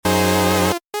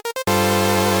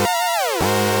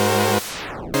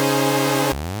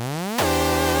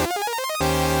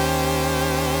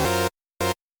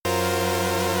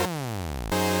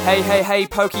Hey,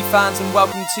 Poke fans, and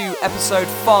welcome to episode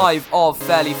 5 of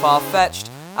Fairly Far-Fetched.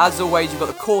 As always, you've got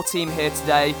the core team here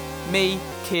today. Me,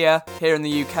 Kia, here in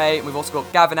the UK, and we've also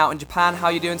got Gavin out in Japan. How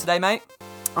are you doing today, mate?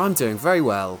 I'm doing very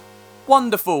well.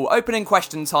 Wonderful. Opening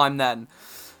question time then.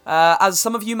 As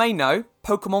some of you may know,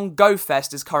 Pokemon Go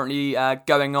Fest is currently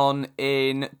going on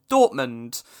in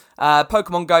Dortmund.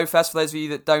 Pokemon Go Fest, for those of you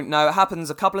that don't know, it happens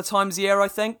a couple of times a year, I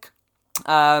think.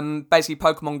 Basically,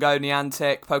 Pokemon Go,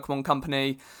 Niantic, Pokemon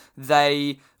Company,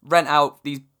 they rent out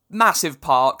these massive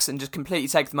parks and just completely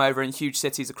take them over in huge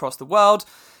cities across the world,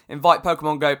 invite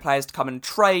Pokemon Go players to come and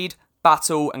trade,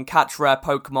 battle, and catch rare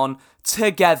Pokemon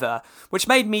together. Which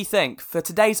made me think, for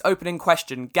today's opening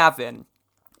question, Gavin,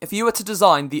 if you were to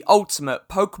design the ultimate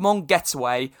Pokemon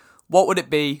getaway, what would it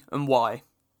be and why?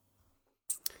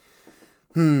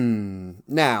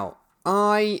 Now,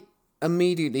 I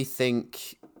immediately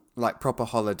think like proper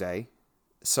holiday.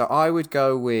 So I would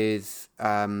go with,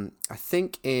 I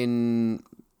think in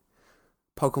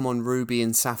Pokemon Ruby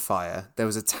and Sapphire, there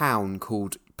was a town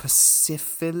called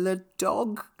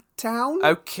Pacifilidog Town.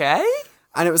 Okay.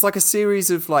 And it was like a series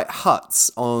of like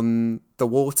huts on the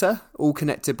water, all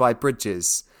connected by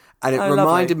bridges. And it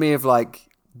reminded me of like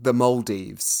the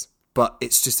Maldives, but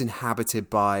it's just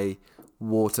inhabited by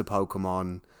water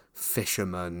Pokemon,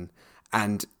 fishermen.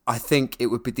 And I think it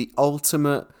would be the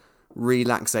ultimate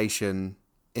relaxation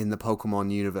in the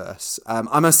Pokemon universe.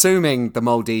 I'm assuming the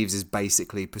Maldives is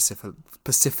basically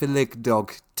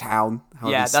Pacifilidog Town.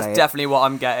 Yeah, that's definitely what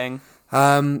I'm getting.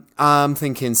 I'm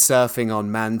thinking surfing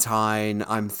on Mantine.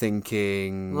 I'm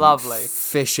thinking lovely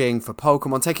fishing for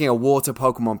Pokemon, taking a water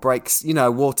Pokemon breaks,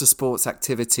 water sports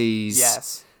activities.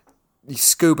 Yes.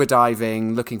 Scuba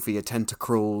diving, looking for your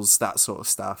tentacruels, that sort of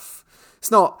stuff.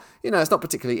 It's not, it's not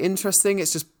particularly interesting.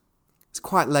 It's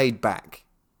quite laid back.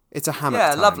 It's a hammock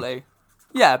time. Lovely.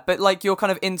 Yeah, but like you're kind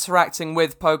of interacting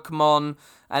with Pokemon,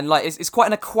 and like it's quite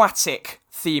an aquatic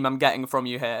theme I'm getting from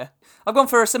you here. I've gone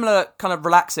for a similar kind of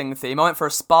relaxing theme. I went for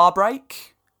a spa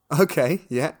break. Okay,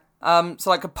 yeah. So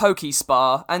like a Poke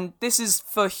Spa, and this is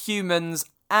for humans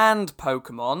and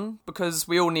Pokemon, because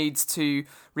we all need to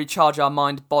recharge our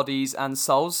mind, bodies, and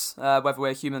souls, whether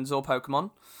we're humans or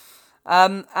Pokemon.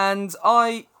 And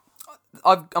I'm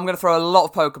going to throw a lot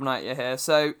of Pokemon at you here.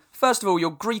 So, first of all,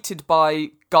 you're greeted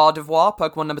by Gardevoir,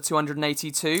 Pokemon number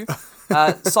 282.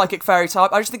 Psychic Fairy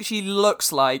type. I just think she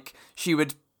looks like she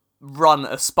would run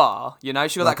a spa, She's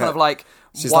got that kind of like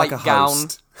white like gown.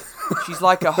 She's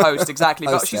like a host, exactly.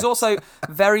 But she's also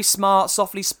very smart,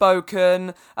 softly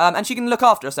spoken, and she can look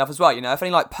after herself as well, If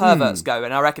any like perverts go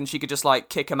in, I reckon she could just like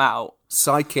kick them out.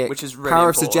 Psychic, which is really power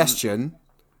important. of suggestion,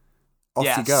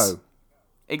 off you go.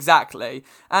 Exactly.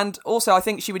 And also I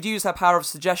think she would use her power of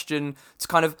suggestion to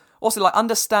kind of also like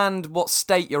understand what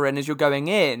state you're in as you're going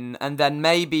in, and then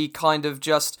maybe kind of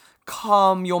just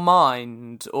calm your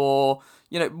mind, or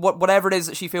whatever it is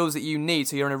that she feels that you need,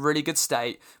 so you're in a really good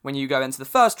state when you go into the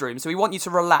first room. So we want you to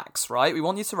relax, right? We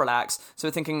want you to relax. So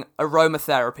we're thinking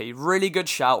aromatherapy. Really good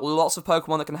shout. Lots of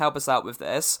Pokemon that can help us out with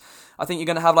this. I think you're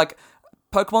going to have like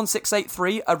Pokemon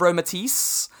 683,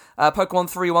 Aromatisse. Pokemon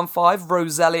 315,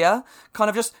 Roselia, kind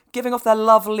of just giving off their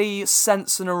lovely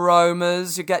scents and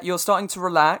aromas. You're starting to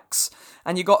relax,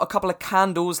 and you got a couple of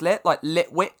candles lit, like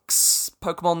Litwicks,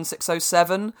 Pokemon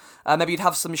 607. Maybe you'd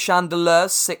have some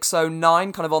chandeliers,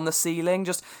 609, kind of on the ceiling,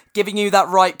 just giving you that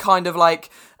right kind of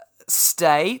like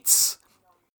state.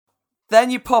 Then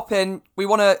you pop in.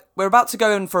 We're about to go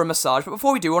in for a massage, but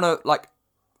before we do, we want to like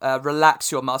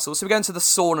relax your muscles. So we go into the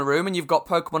sauna room, and you've got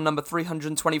Pokemon number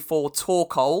 324,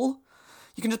 Torkoal.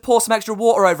 You can just pour some extra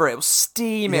water over it. It'll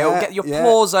steam it. It'll get your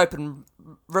pores open.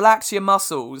 Relax your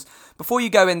muscles before you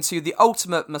go into the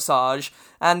ultimate massage.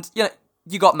 And,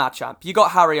 you got Machamp, you got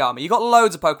Hariyama, you got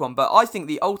loads of Pokemon, but I think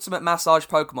the ultimate massage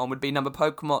Pokemon would be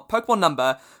Pokemon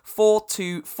number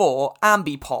 424,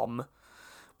 Ambipom.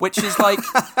 Which is like,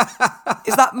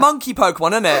 is that monkey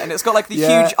Pokemon, isn't it? And it's got like the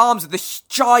huge arms with the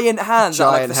giant hands at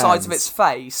like the sides of its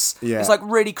face. Yeah. It's like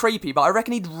really creepy, but I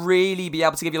reckon he'd really be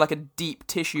able to give you like a deep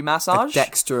tissue massage. A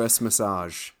dexterous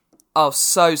massage. Oh,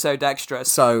 so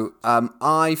dexterous. So,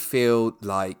 I feel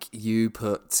like you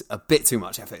put a bit too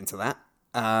much effort into that.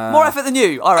 More effort than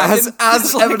you, I reckon.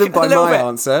 As like evident by my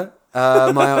answer.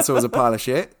 My answer was a pile of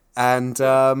shit. And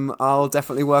I'll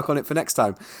definitely work on it for next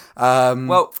time.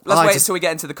 Well, let's wait until we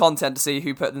get into the content to see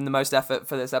who put in the most effort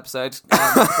for this episode.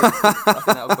 I think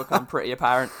that will become pretty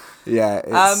apparent. Yeah,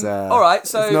 it's... all right,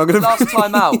 so last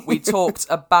time out, we talked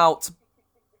about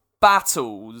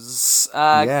battles.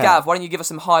 Gav, why don't you give us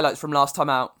some highlights from last time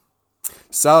out?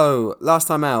 So, last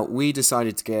time out, we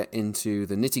decided to get into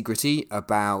the nitty-gritty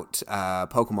about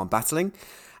Pokemon battling.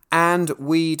 And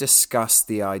we discussed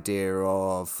the idea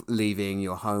of leaving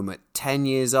your home at 10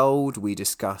 years old. We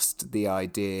discussed the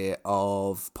idea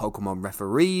of Pokemon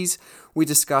referees. We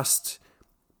discussed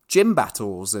gym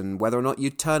battles and whether or not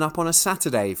you'd turn up on a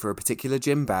Saturday for a particular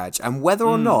gym badge, and whether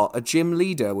or not a gym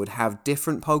leader would have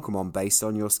different Pokemon based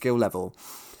on your skill level.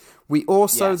 We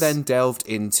also then delved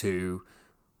into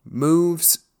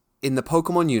moves in the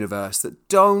Pokemon universe that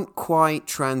don't quite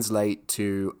translate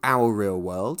to our real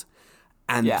world.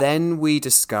 And then we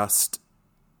discussed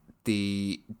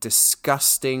the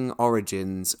disgusting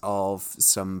origins of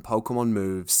some Pokemon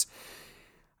moves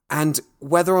and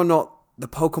whether or not the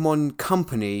Pokemon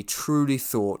Company truly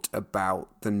thought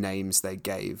about the names they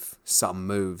gave some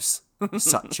moves,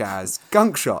 such as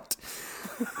Gunk Shot.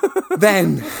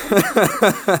 Then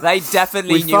they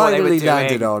definitely knew what they were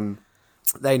doing.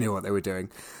 They knew what they were doing.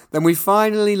 Then we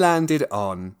finally landed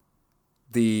on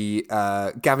the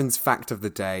Gavin's fact of the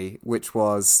day, which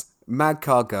was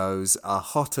Magcargos are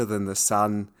hotter than the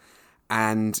sun,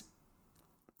 and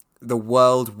the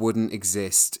world wouldn't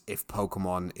exist if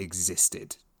Pokemon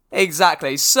existed.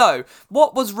 Exactly. So,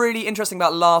 what was really interesting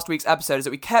about last week's episode is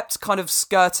that we kept kind of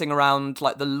skirting around,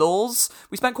 like, the laws.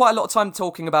 We spent quite a lot of time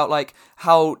talking about, like,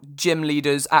 how gym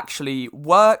leaders actually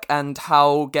work and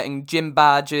how getting gym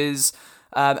badges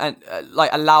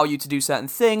allow you to do certain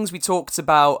things. We talked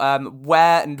about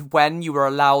where and when you were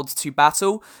allowed to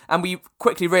battle, and we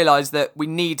quickly realised that we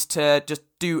need to just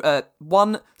do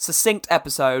one succinct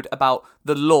episode about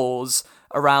the laws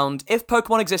around if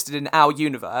Pokemon existed in our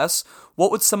universe,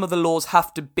 what would some of the laws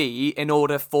have to be in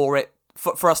order for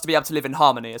us to be able to live in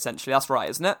harmony, essentially. That's right,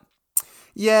 isn't it?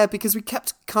 Yeah, because we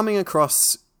kept coming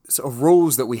across sort of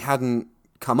rules that we hadn't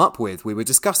come up with. We were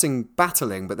discussing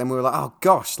battling, but then we were like, oh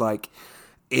gosh, like,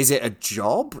 is it a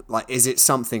job? Like, is it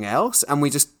something else? And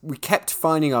we kept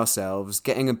finding ourselves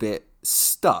getting a bit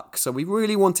stuck. So we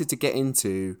really wanted to get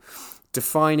into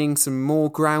defining some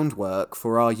more groundwork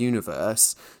for our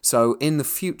universe, so in the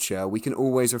future we can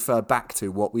always refer back to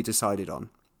what we decided on.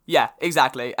 Yeah,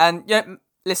 exactly. And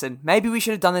listen, maybe we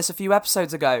should have done this a few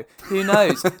episodes ago. Who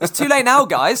knows? It's too late now,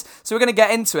 guys, so we're going to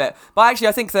get into it. But actually,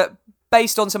 I think that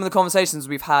based on some of the conversations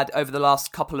we've had over the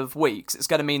last couple of weeks, it's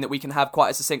going to mean that we can have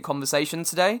quite a succinct conversation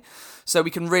today. So we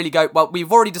can really go, well,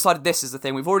 we've already decided this is the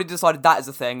thing, we've already decided that is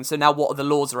the thing, so now what are the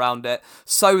laws around it?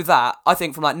 So that, I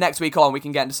think from like next week on, we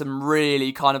can get into some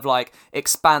really kind of like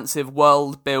expansive,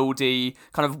 world-buildy,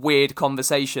 kind of weird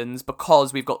conversations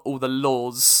because we've got all the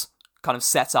laws kind of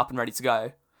set up and ready to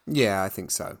go. Yeah, I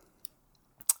think so.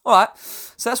 Alright,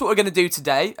 so that's what we're going to do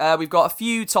today. We've got a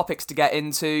few topics to get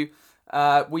into.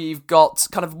 We've got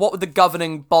kind of what would the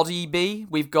governing body be?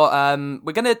 We've got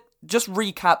we're going to just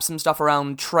recap some stuff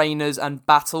around trainers and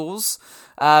battles.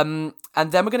 And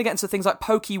then we're going to get into things like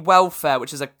Poke Welfare,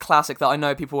 which is a classic that I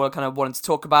know people are kind of wanting to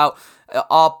talk about.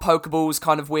 Are Pokeballs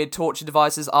kind of weird torture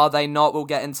devices? Are they not? We'll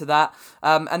get into that.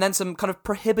 And then some kind of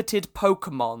prohibited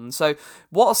Pokemon. So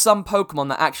what are some Pokemon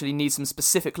that actually need some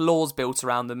specific laws built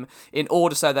around them in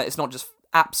order so that it's not just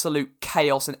absolute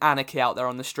chaos and anarchy out there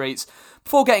on the streets,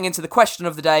 before getting into the question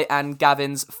of the day and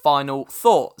Gavin's final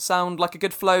thought. Sound like a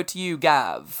good flow to you,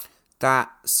 Gav? That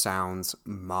sounds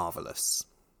marvellous.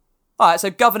 Alright, so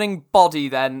governing body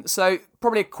then. So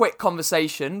probably a quick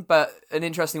conversation, but an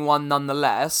interesting one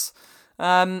nonetheless.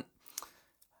 I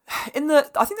think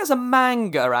there's a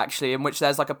manga actually in which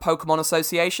there's like a Pokemon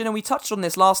association, and we touched on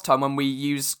this last time when we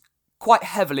used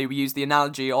the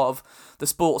analogy of the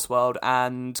sports world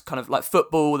and kind of like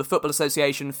football, the Football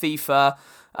Association, FIFA,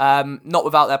 not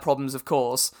without their problems, of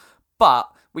course.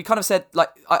 But we kind of said, like,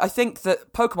 I think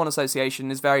that Pokemon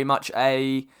Association is very much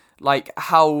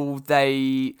how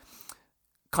they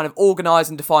kind of organise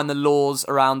and define the laws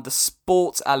around the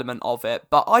sports element of it.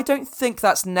 But I don't think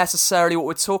that's necessarily what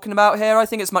we're talking about here. I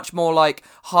think it's much more like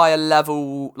higher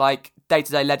level, like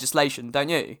day-to-day legislation, don't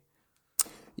you?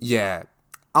 Yeah.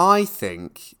 I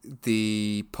think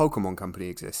the Pokemon Company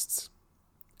exists.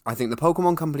 I think the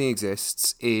Pokemon Company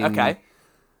exists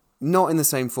not in the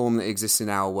same form that exists in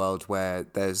our world, where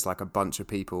there's like a bunch of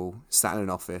people sat in an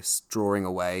office drawing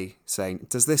away saying,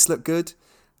 does this look good?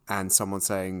 And someone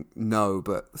saying, no,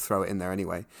 but throw it in there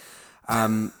anyway.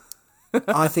 I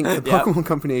think the Pokemon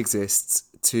Company exists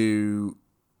to...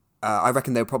 I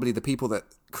reckon they're probably the people that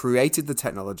created the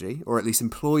technology, or at least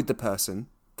employed the person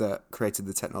that created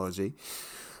the technology.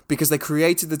 Because they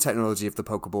created the technology of the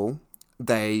Pokeball,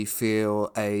 they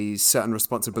feel a certain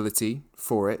responsibility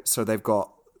for it. So they've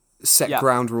got set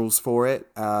ground rules for it.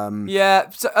 But are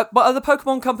the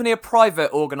Pokemon Company a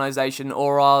private organisation,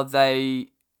 or are they...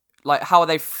 like, how are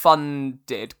they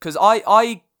funded? Because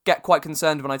I get quite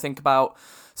concerned when I think about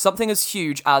something as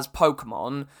huge as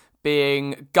Pokemon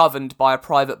being governed by a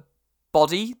private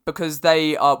body, because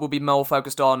they will be more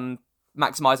focused on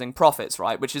maximizing profits,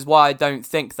 right? Which is why I don't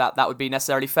think that would be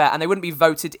necessarily fair, and they wouldn't be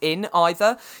voted in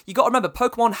either. You got to remember,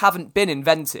 Pokemon haven't been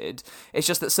invented. It's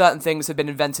just that certain things have been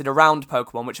invented around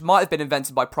Pokemon, which might have been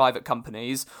invented by private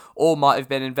companies or might have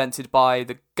been invented by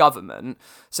the government.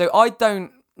 So I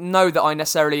don't know that I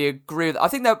necessarily agree with that. I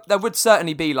think there would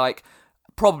certainly be like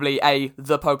probably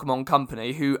the Pokemon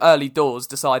company who early doors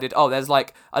decided, oh, there's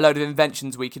like a load of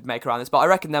inventions we could make around this. But I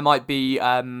reckon there might be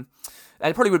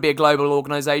it probably would be a global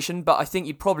organisation, but I think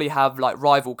you'd probably have like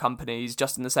rival companies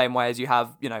just in the same way as you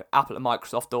have, you know, Apple and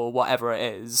Microsoft or whatever it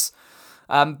is.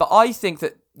 But I think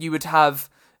that you would have,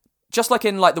 just like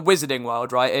in like the wizarding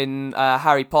world, right? In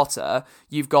Harry Potter,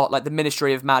 you've got like the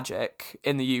Ministry of Magic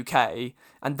in the UK,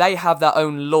 and they have their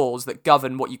own laws that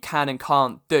govern what you can and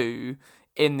can't do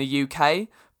in the UK.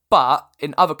 But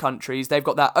in other countries, they've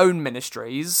got their own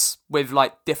ministries with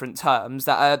like different terms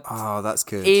that are that's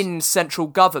good. in central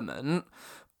government.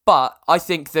 But I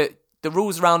think that the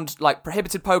rules around like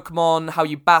prohibited Pokemon, how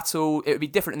you battle, it would be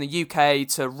different in the UK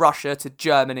to Russia to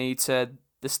Germany to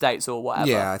the States or whatever.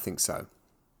 Yeah, I think so.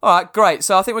 All right, great.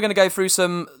 So I think we're going to go through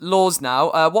some laws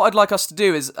now. What I'd like us to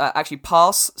do is actually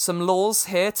pass some laws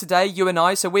here today, you and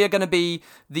I. So we are going to be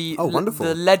the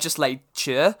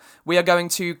legislature. We are going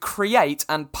to create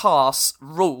and pass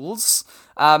rules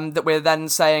that we're then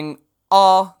saying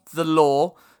are the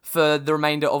law for the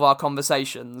remainder of our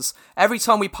conversations. Every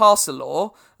time we pass a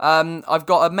law, I've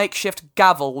got a makeshift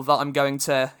gavel that I'm going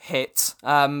to hit.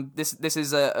 This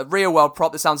is a real world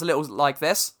prop that sounds a little like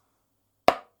this.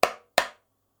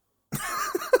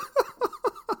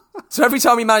 So every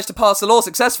time we manage to pass a law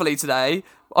successfully today,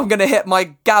 I'm going to hit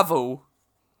my gavel.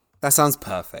 That sounds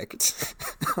perfect.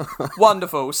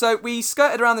 Wonderful. So we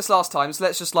skirted around this last time, so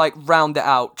let's just like round it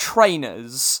out.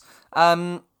 Trainers.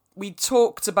 We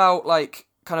talked about like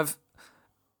kind of,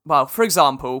 well, for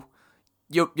example,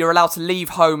 you're allowed to leave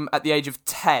home at the age of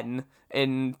 10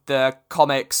 in the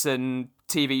comics and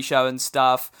TV show and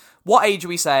stuff. What age are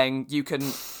we saying you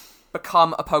can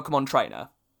become a Pokemon trainer?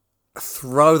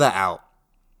 Throw that out.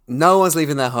 No one's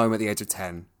leaving their home at the age of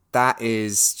 10. That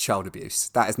is child abuse.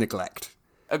 That is neglect.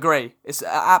 Agree. It's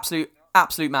absolute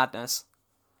madness.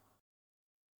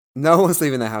 No one's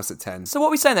leaving their house at 10. So what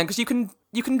are we saying then? Because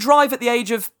you can drive at the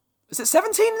age of, is it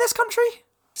 17 in this country?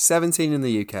 17 in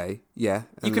the UK, yeah.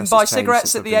 You can buy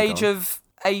cigarettes at the age of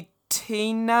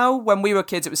 18 now? When we were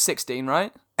kids, it was 16,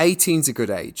 right? 18's a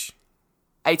good age.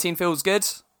 18 feels good?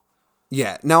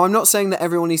 Yeah. Now, I'm not saying that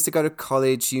everyone needs to go to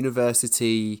college,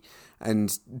 university,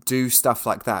 and do stuff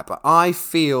like that, but I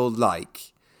feel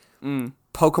like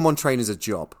Pokemon trainer's a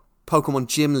job. Pokemon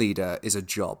gym leader is a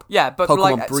job. Yeah, but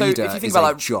Pokemon like, breeder so if you think is about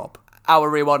a like job. Our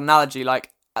real world analogy, like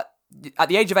at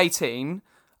the age of 18,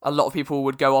 a lot of people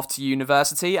would go off to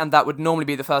university, and that would normally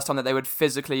be the first time that they would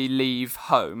physically leave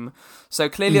home. So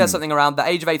clearly there's something around the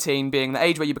age of 18 being the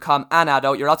age where you become an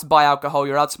adult. You're allowed to buy alcohol.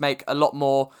 You're allowed to make a lot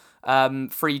more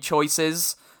free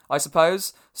choices, I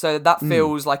suppose. So that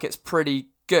feels like it's pretty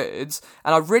good.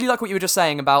 And I really like what you were just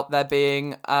saying about there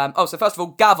being... so first of all,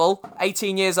 gavel,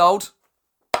 18 years old.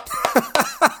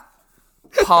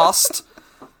 Passed.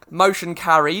 Motion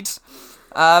carried.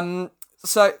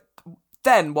 So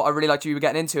then what I really liked you were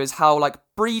getting into is how like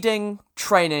breeding,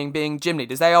 training, being gym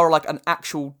leaders, they are like an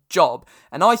actual job.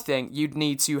 And I think you'd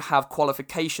need to have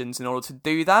qualifications in order to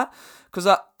do that. Because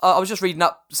I was just reading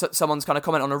up someone's kind of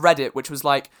comment on a Reddit, which was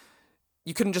like,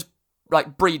 you couldn't just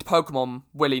like breed Pokemon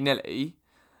willy-nilly.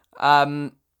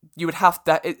 You would have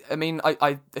to,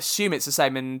 I assume it's the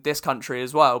same in this country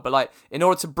as well, but like in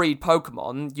order to breed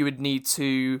Pokemon, you would need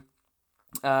to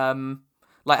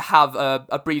have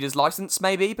a breeder's license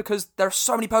maybe, because there are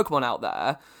so many Pokemon out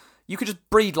there. You could just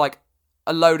breed like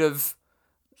a load of,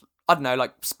 I don't know,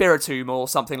 like Spiritomb or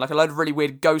something, like a load of really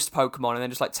weird ghost Pokemon, and then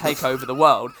just like take over the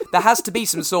world. There has to be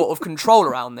some sort of control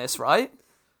around this, right?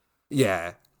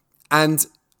 Yeah. And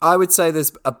I would say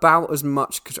there's about as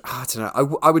much... I don't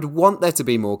know. I would want there to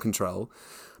be more control,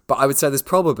 but I would say there's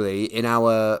probably, in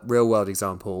our real-world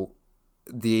example,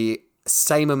 the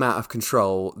same amount of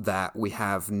control that we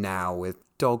have now with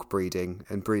dog breeding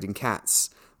and breeding cats.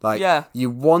 Like, you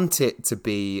want it to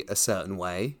be a certain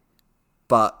way,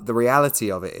 but the reality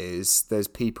of it is there's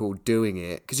people doing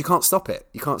it, because you can't stop it.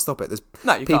 You can't stop it. There's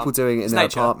people doing it in their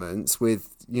apartments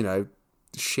with,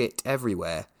 shit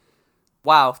everywhere.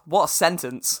 Wow, what a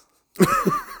sentence.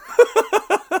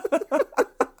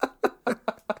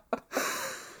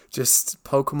 Just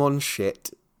Pokemon shit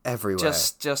everywhere.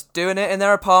 Just doing it in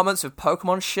their apartments with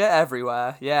Pokemon shit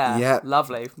everywhere. Yeah, yep.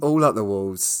 Lovely. All up the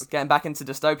walls. Getting back into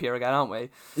dystopia again, aren't we?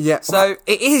 Yeah. So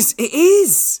it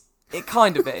is. It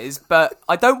kind of is, but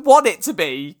I don't want it to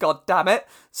be. God damn it!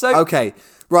 So okay,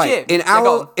 right. Jim,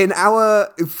 in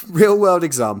our real world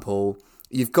example,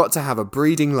 you've got to have a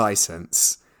breeding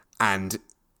license, and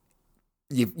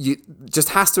you just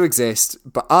has to exist.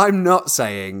 But I'm not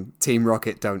saying Team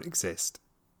Rocket don't exist.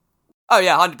 Oh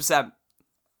yeah, 100%.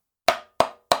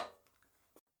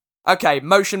 Okay,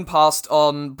 motion passed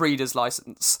on breeder's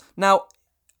license. Now,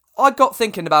 I got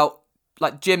thinking about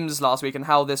like gyms last week and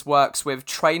how this works with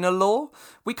trainer law.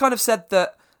 We kind of said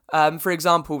that, for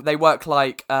example, they work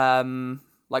like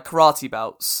karate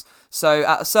belts. So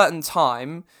at a certain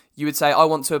time, you would say, I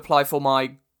want to apply for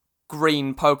my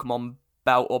green Pokemon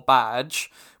belt or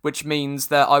badge, which means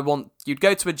that you'd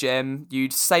go to a gym,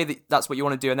 you'd say that that's what you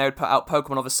want to do, and they would put out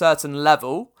Pokemon of a certain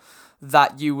level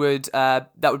that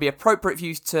would be appropriate for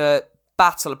you to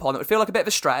battle upon. It would feel like a bit of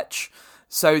a stretch,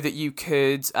 so that you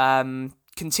could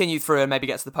continue through and maybe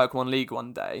get to the Pokemon League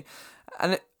one day.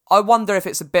 And I wonder if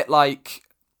it's they're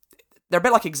a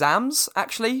bit like exams,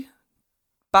 actually,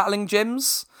 battling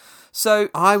gyms. So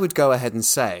I would go ahead and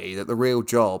say that the real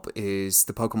job is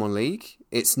the Pokemon League.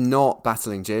 It's not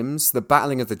battling gyms. The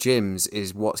battling of the gyms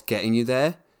is what's getting you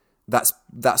there. That's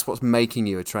what's making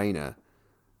you a trainer.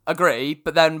 Agree,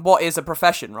 but then what is a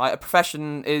profession, right? A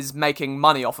profession is making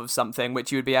money off of something,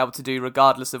 which you would be able to do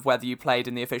regardless of whether you played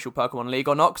in the official Pokemon League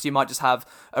or not, because you might just have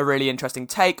a really interesting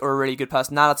take or a really good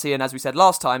personality, and as we said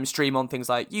last time, stream on things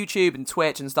like YouTube and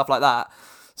Twitch and stuff like that.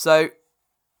 So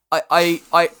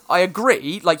I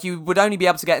agree, like you would only be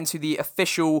able to get into the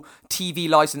official TV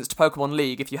licensed Pokemon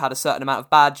League if you had a certain amount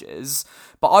of badges,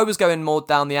 but I was going more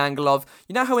down the angle of,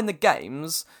 you know how in the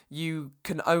games you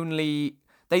can only...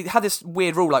 They had this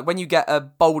weird rule, like when you get a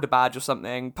Boulder badge or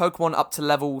something, Pokemon up to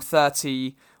level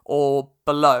 30 or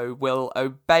below will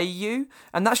obey you,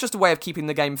 and that's just a way of keeping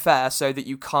the game fair so that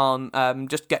you can't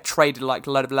just get traded like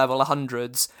a load of level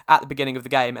 100s at the beginning of the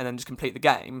game and then just complete the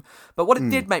game. But what it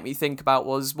did make me think about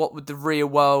was, what would the real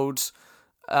world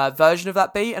version of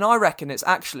that be? And I reckon it's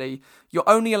actually, you're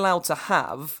only allowed to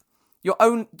have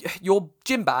your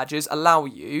gym badges allow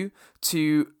you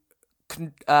to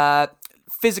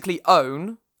physically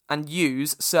own and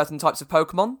use certain types of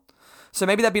Pokemon. So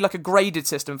maybe there'd be like a graded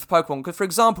system for Pokemon. Because, for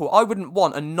example, I wouldn't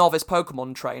want a novice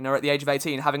Pokemon trainer at the age of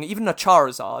 18 having even a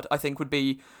Charizard. I think would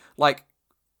be like...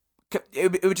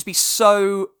 It would just be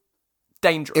so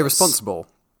dangerous. Irresponsible.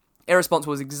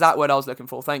 Irresponsible is the exact word I was looking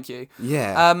for, thank you.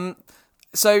 Yeah.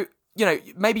 So, you know,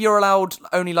 maybe you're allowed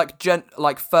only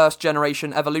like first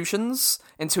generation evolutions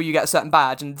until you get a certain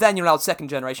badge, and then you're allowed second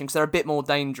generation because they're a bit more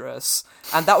dangerous.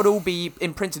 And that would all be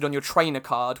imprinted on your trainer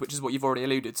card, which is what you've already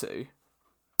alluded to.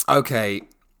 Okay.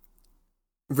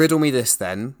 Riddle me this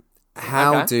then.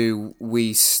 How do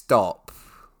we stop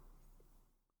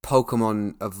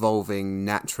Pokemon evolving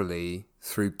naturally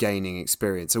through gaining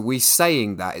experience? Are we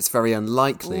saying that it's very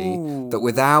unlikely that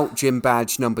without Gym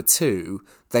Badge number 2,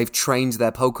 they've trained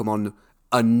their Pokemon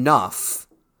enough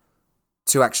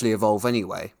to actually evolve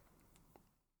anyway?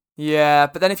 Yeah,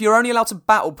 but then if you're only allowed to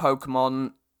battle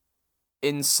Pokemon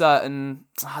in certain...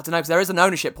 I don't know, because there is an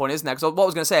ownership point, isn't there? Because what I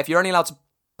was going to say, if you're only allowed to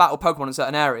battle Pokemon in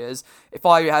certain areas, if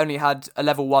I only had a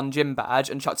level 1 gym badge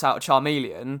and chucked out a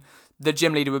Charmeleon, the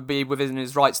gym leader would be within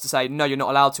his rights to say, no, you're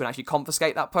not allowed to, and actually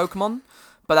confiscate that Pokemon.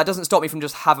 But that doesn't stop me from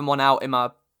just having one out in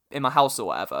my house or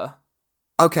whatever.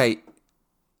 Okay,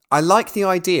 I like the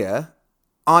idea.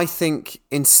 I think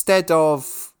instead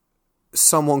of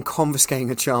someone confiscating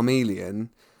a Charmeleon,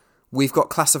 we've got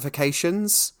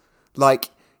classifications. Like,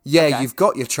 you've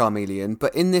got your Charmeleon,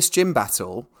 but in this gym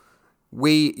battle,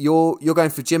 you're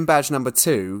going for gym badge number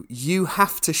 2. You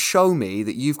have to show me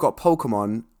that you've got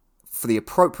Pokemon for the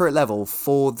appropriate level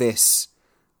for this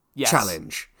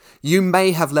challenge. You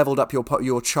may have leveled up your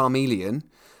Charmeleon,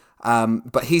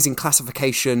 but he's in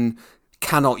classification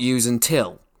cannot use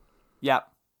until. Yeah.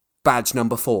 Badge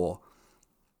number 4.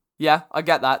 Yeah, I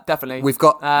get that, definitely. We've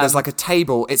got there's like a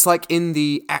table. It's like in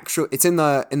the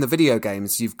video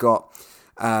games. You've got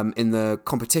in the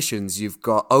competitions. You've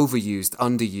got overused,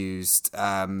 underused,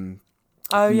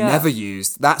 never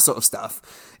used, that sort of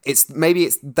stuff. It's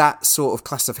that sort of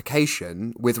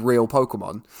classification with real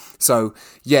Pokemon. So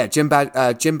yeah, gym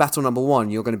battle number 1,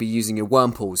 you're going to be using your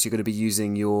Wurmples. You're going to be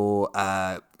using your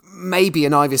maybe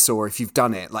an Ivysaur if you've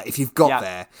done it. Like if you've got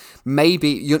there,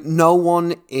 maybe no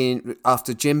one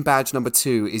after gym badge number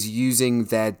 2 is using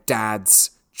their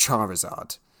dad's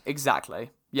Charizard.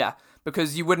 Exactly. Yeah,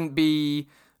 because you wouldn't be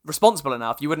responsible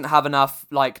enough. You wouldn't have enough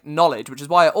like knowledge, which is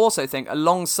why I also think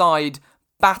alongside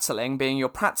battling being your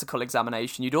practical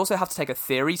examination, you'd also have to take a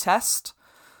theory test.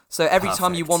 So every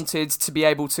time you wanted to be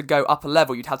able to go up a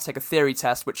level, you'd have to take a theory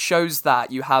test, which shows that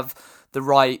you have the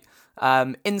right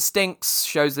Instincts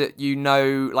shows that you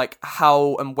know like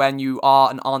how and when you are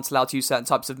and aren't allowed to use certain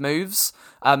types of moves,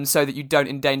 so that you don't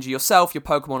endanger yourself, your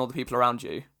Pokemon, or the people around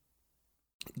you.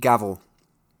 Gavel.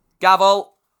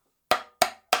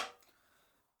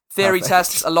 Theory Perfect.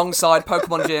 tests alongside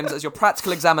Pokemon gyms as your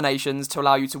practical examinations to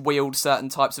allow you to wield certain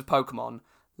types of Pokemon.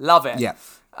 Love it. Yeah.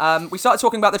 We started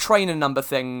talking about the trainer number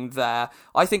thing there.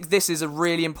 I think this is a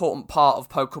really important part of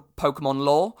Pokemon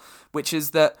lore, which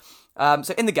is that,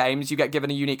 so in the games, you get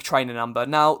given a unique trainer number.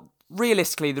 Now,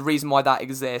 realistically, the reason why that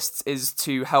exists is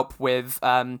to help with,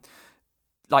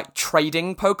 like,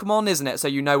 trading Pokemon, isn't it? So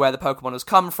you know where the Pokemon has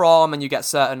come from, and you get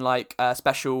certain, like,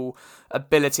 special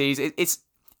abilities.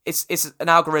 It's an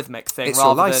algorithmic thing It's rather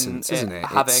your license, than isn't it?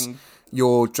 having...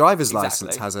 Your driver's Exactly.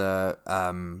 license has a...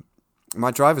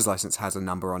 my driver's license has a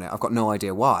number on it. I've got no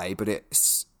idea why, but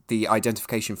it's the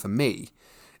identification for me.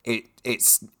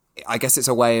 It's I guess it's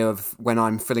a way of, when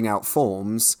I'm filling out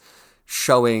forms,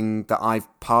 showing that I've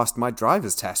passed my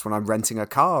driver's test when I'm renting a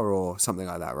car or something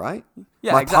like that, right?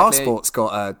 Yeah, my exactly. passport's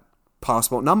got a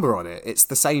passport number on it. It's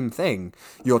the same thing.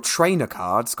 Your trainer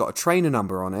card's got a trainer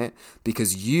number on it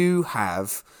because you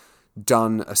have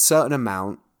done a certain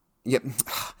amount. Yep.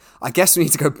 I guess we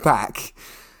need to go back.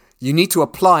 You need to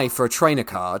apply for a trainer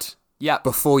card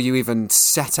before you even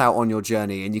set out on your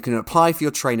journey. And you can apply for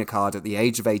your trainer card at the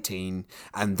age of 18,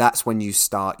 and that's when you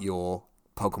start your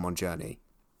Pokemon journey.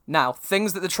 Now,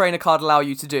 things that the trainer card allow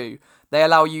you to do. They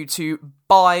allow you to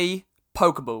buy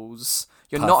Pokeballs.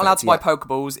 You're not allowed to buy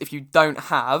Pokeballs if you don't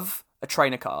have a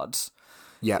trainer card.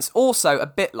 Yeah. It's also a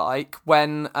bit like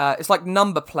when... it's like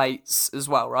number plates as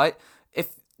well, right? If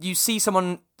you see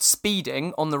someone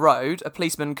speeding on the road, a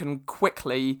policeman can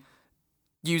quickly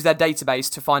use their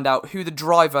database to find out who the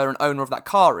driver and owner of that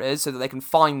car is so that they can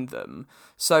find them.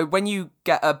 So when you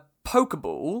get a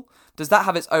Pokeball, does that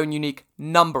have its own unique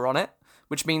number on it?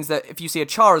 Which means that if you see a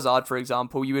Charizard, for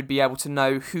example, you would be able to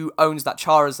know who owns that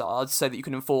Charizard so that you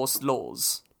can enforce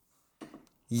laws.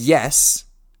 Yes,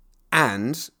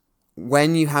 and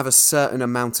when you have a certain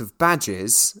amount of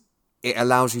badges, it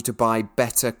allows you to buy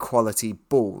better quality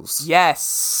balls.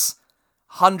 Yes,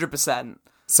 100%.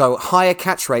 So higher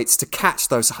catch rates to catch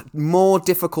those more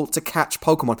difficult to catch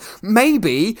Pokemon.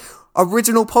 Maybe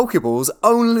original Pokeballs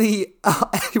only are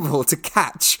able to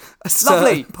catch a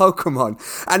certain Pokemon.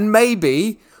 And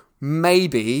maybe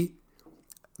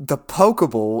the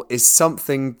Pokeball is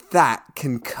something that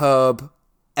can curb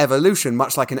evolution,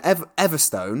 much like an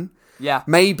Everstone. Yeah.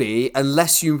 Maybe,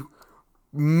 unless you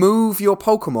move your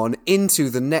Pokemon into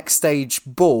the next stage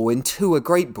ball, into a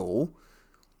Great Ball,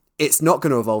 it's not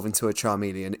going to evolve into a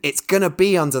Charmeleon. It's going to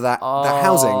be under that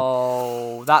housing.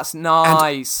 Oh, that's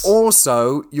nice. And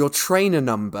also, your trainer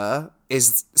number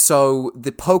is so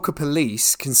the Poke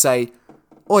Police can say,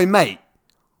 "Oi, mate,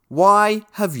 why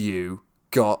have you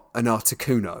got an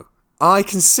Articuno? I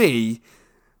can see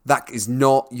that is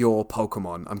not your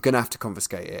Pokemon. I'm going to have to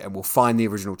confiscate it, and we'll find the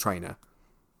original trainer."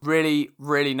 Really,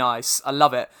 really nice. I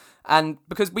love it. And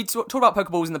because we talked about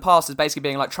Pokeballs in the past as basically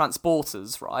being like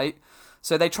transporters, right?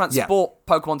 So they transport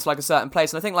Pokemon to like a certain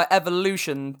place. And I think like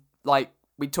evolution, like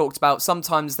we talked about,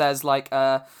 sometimes there's like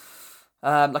a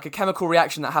chemical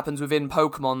reaction that happens within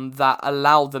Pokemon that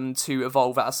allow them to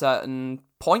evolve at a certain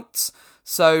point.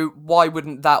 So why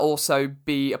wouldn't that also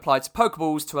be applied to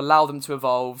Pokeballs to allow them to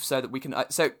evolve so that we can...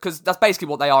 because that's basically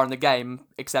what they are in the game,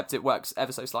 except it works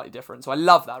ever so slightly different. So I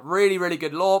love that. Really, really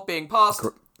good lore being passed.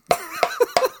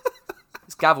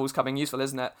 This gavel's coming useful,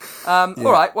 isn't it? All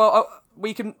right, well,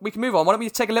 we can move on. Why don't we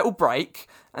take a little break,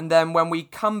 and then when we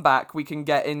come back, we can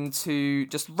get into...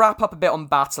 just wrap up a bit on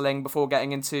battling before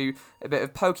getting into a bit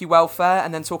of Poke welfare,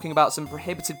 and then talking about some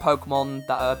prohibited Pokemon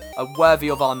that are worthy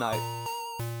of our note.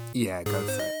 Yeah, go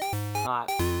for it. Alright,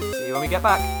 see you when we get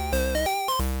back.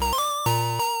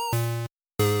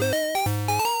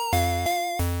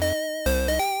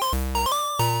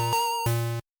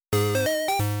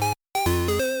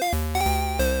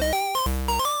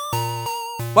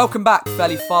 Welcome back,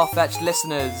 fairly far-fetched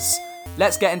listeners.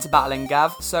 Let's get into battling,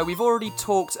 Gav. So we've already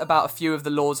talked about a few of the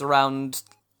laws around...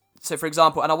 So, for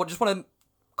example, and I just want to...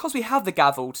 because we have the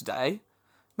gavel today...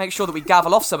 make sure that we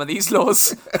gavel off some of these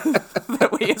laws that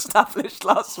we established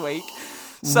last week.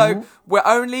 So, we're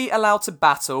only allowed to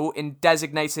battle in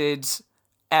designated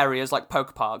areas like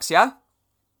Poke Parks, yeah?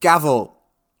 Gavel.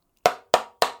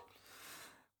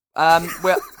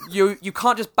 You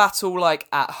can't just battle like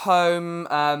at home,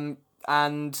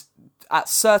 and at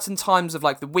certain times of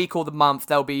like the week or the month,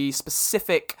 there'll be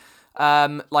specific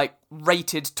like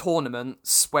rated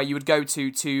tournaments where you would go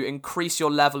to increase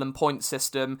your level and point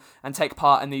system and take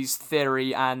part in these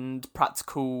theory and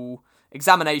practical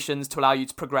examinations to allow you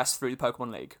to progress through the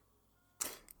Pokemon League.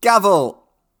 Gavel!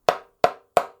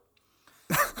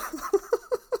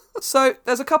 So,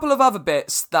 there's a couple of other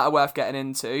bits that are worth getting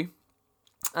into.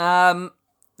 The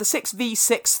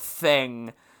 6v6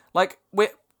 thing. Like,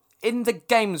 in the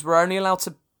games, we're only allowed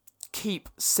to keep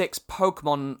 6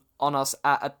 Pokemon on us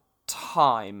at a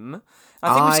time.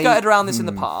 I think we've skirted around this in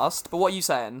the past, but what are you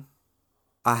saying?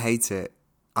 I hate it.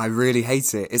 I really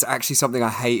hate it. It's actually something I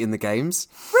hate in the games.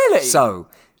 Really? So,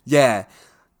 yeah.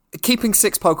 Keeping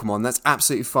 6 Pokemon, that's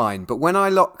absolutely fine. But when I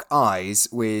lock eyes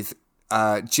with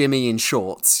Jimmy in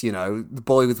shorts, you know, the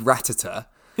boy with Rattata,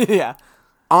 yeah,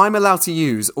 I'm allowed to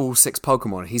use all 6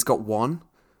 Pokemon. He's got 1.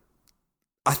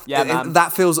 Man.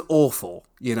 That feels awful,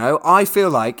 you know? I feel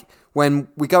like when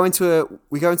we go into a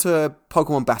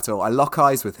Pokemon battle, I lock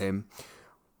eyes with him,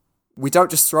 we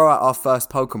don't just throw out our first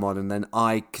Pokemon and then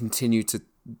I continue to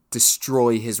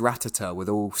destroy his Rattata with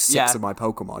all 6 of my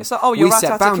Pokemon. It's like, oh, your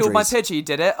Rattata killed my Pidgey,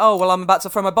 did it? Oh, well, I'm about to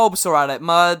throw my Bulbasaur at it,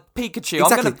 my Pikachu. Exactly. I'm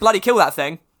going to bloody kill that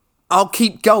thing. I'll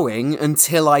keep going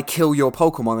until I kill your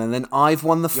Pokemon and then I've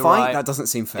won the fight. Right. That doesn't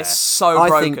seem fair. It's so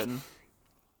broken.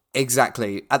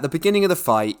 Exactly. At the beginning of the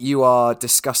fight, you are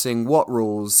discussing what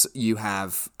rules you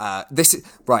have.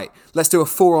 Right. Let's do a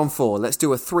 4-on-4. Let's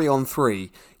do a 3-on-3.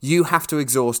 You have to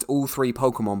exhaust all 3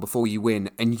 Pokemon before you win,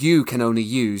 and you can only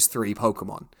use 3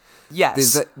 Pokemon.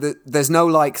 Yes. There's no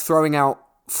like throwing out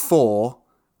 4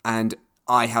 and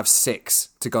I have 6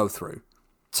 to go through.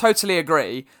 Totally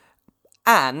agree.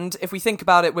 And if we think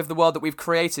about it with the world that we've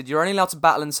created, you're only allowed to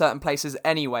battle in certain places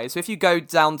anyway. So if I go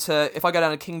down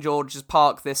to King George's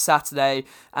Park this Saturday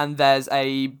and there's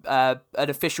an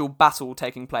official battle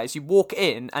taking place, you walk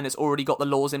in and it's already got the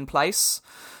laws in place.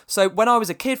 So when I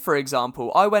was a kid, for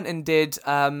example, I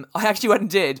actually went and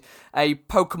did a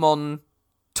Pokemon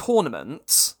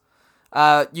tournament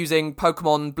using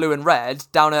Pokemon Blue and Red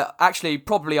down at actually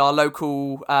probably our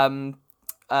local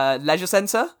leisure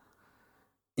centre.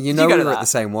 You know we were at the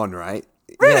same one, right?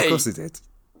 Really? Yeah, of course we did.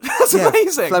 That's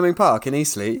amazing. Fleming Park in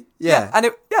Eastleigh. Yeah.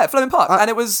 Fleming Park. And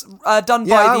it was done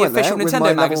by the official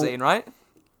Nintendo magazine, right?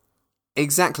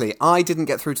 Exactly. I didn't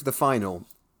get through to the final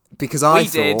because I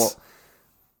thought...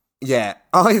 Yeah,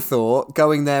 I thought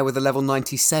going there with a level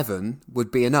 97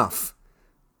 would be enough.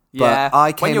 Yeah. But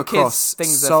I came across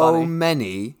so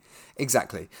many...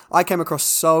 Exactly. I came across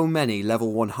so many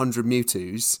level 100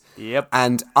 Mewtwo's. Yep.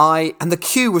 And the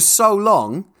queue was so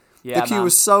long. Yeah, the queue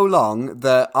was so long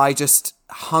that I just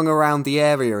hung around the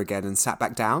area again and sat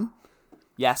back down.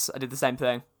 Yes, I did the same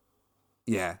thing.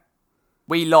 Yeah.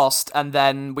 We lost and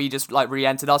then we just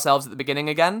re-entered ourselves at the beginning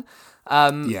again.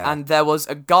 And there was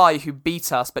a guy who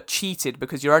beat us but cheated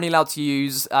because you're only allowed to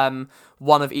use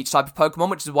one of each type of Pokemon,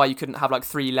 which is why you couldn't have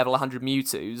 3 level 100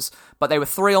 Mewtwo's. But they were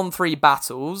 3-on-3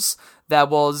 battles. There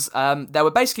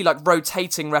were basically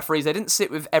rotating referees. They didn't sit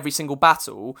with every single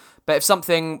battle, but if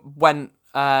something went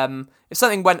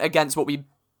against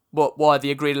what were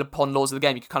the agreed upon laws of the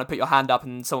game, you could kind of put your hand up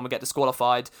and someone would get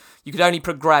disqualified. You could only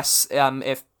progress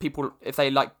if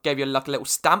they gave you a little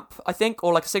stamp, I think,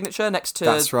 or a signature next to...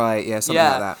 That's right, yeah, something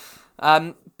like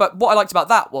that. But what I liked about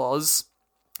that was,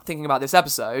 thinking about this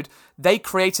episode, they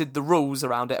created the rules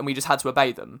around it and we just had to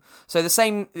obey them. So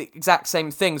the exact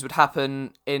same things would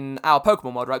happen in our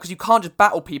Pokemon world, right? Because you can't just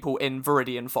battle people in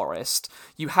Viridian Forest.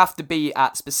 You have to be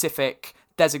at specific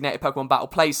designated Pokemon battle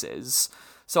places.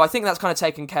 So I think that's kind of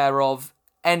taken care of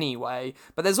anyway.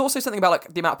 But there's also something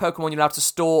about the amount of Pokemon you're allowed to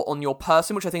store on your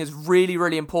person, which I think is really,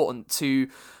 really important to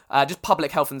just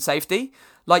public health and safety.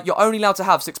 You're only allowed to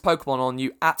have 6 Pokemon on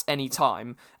you at any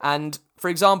time. And for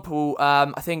example,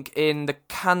 I think in the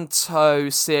Kanto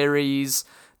series,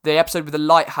 the episode with the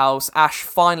lighthouse, Ash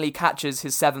finally catches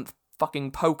his 7th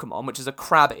fucking Pokemon, which is a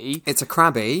Krabby. It's a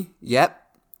Krabby, yep.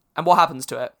 And what happens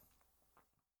to it?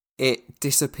 It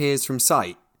disappears from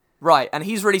sight. Right, and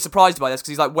he's really surprised by this because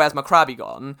he's like, where's my Krabby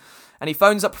gone? And he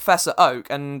phones up Professor Oak,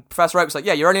 and Professor Oak's like,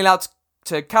 yeah, you're only allowed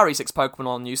to carry 6 Pokemon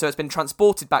on you, so it's been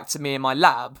transported back to me in my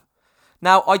lab.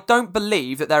 Now, I don't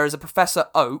believe that there is a Professor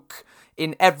Oak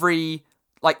in every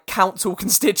council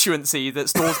constituency that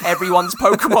stores everyone's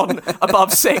Pokemon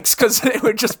above 6, because it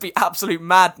would just be absolute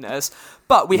madness.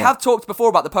 But we have talked before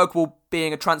about the Pokeball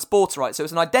being a transporter, right? So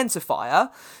it's an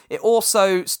identifier. It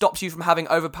also stops you from having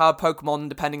overpowered Pokemon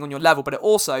depending on your level, but it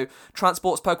also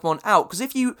transports Pokemon out. Because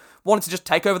if you wanted to just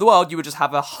take over the world, you would just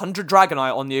have 100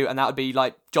 Dragonite on you, and that would be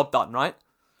job done, right?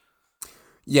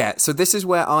 Yeah, so this is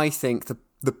where I think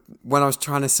when I was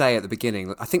trying to say at the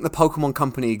beginning, I think the Pokemon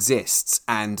Company exists,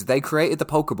 and they created the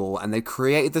Pokeball, and they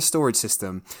created the storage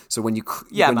system. So when you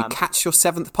catch your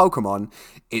 7th Pokemon,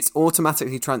 it's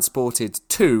automatically transported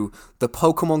to the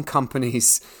Pokemon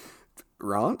Company's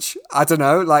ranch. I don't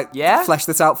know, flesh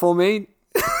this out for me.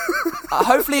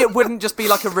 hopefully it wouldn't just be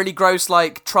like a really gross,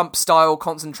 like Trump-style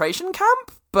concentration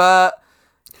camp, but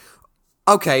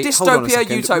okay, dystopia, hold on a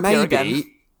second. utopia Maybe, again.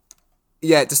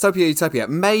 Yeah, dystopia, utopia.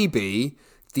 Maybe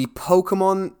the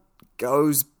Pokemon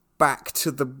goes back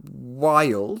to the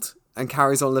wild and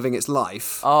carries on living its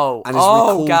life. And is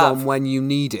recalled on when you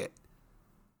need it.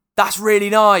 That's really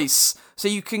nice. So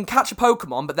you can catch a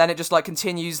Pokemon, but then it just like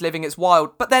continues living its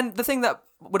wild. But then the thing that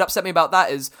would upset me about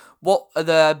that is, what are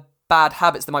the bad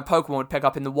habits that my Pokemon would pick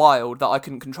up in the wild that I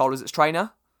couldn't control as its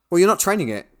trainer? Well, you're not training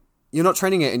it. You're not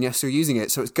training it, and yes, you're using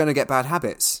it, so it's going to get bad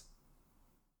habits.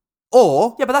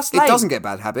 Or yeah, but that's lame. It doesn't get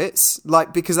bad habits,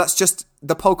 like, because that's just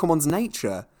the Pokemon's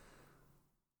nature.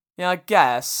 Yeah, I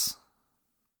guess.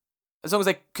 As long as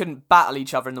they couldn't battle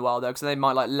each other in the wild, though, because they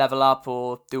might like level up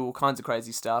or do all kinds of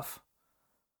crazy stuff.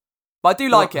 But I do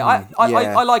like it.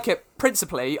 I like it.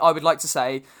 Principally, I would like to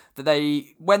say that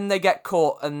when they get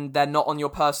caught and they're not on your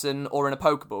person or in a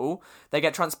Pokeball, they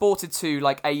get transported to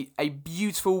like a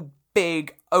beautiful,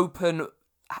 big, open,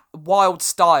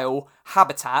 wild-style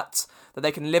habitat that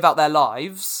they can live out their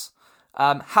lives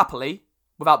happily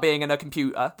without being in a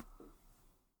computer.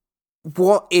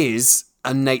 What is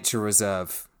a nature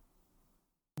reserve?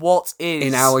 What is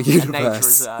in our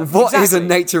universe? A nature reserve? What is a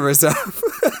nature reserve?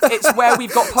 It's where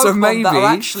we've got Pokemon that are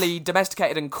actually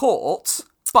domesticated and caught,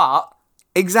 but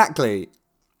exactly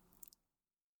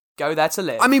go there to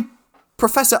live. I mean,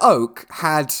 Professor Oak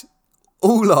had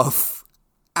all of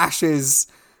Ash's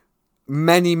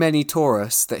many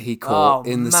Tauros that he caught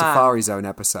in the Safari Zone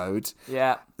episode.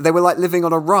 Yeah, they were like living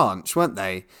on a ranch, weren't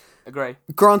they? Agree.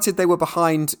 Granted, they were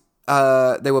behind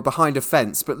a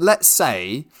fence, but let's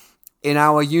say in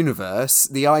our universe,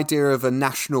 the idea of a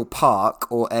national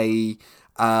park or a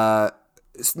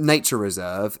nature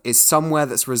reserve is somewhere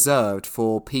that's reserved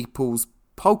for people's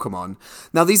Pokemon.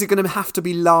 Now, these are going to have to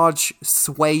be large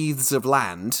swathes of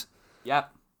land.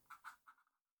 Yep.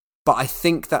 But I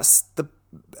think that's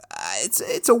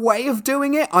it's a way of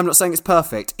doing it. I'm not saying it's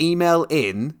perfect. Email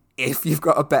in if you've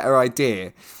got a better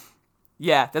idea.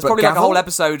 Yeah, there's probably like a whole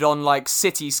episode on like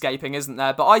cityscaping, isn't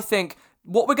there? But I think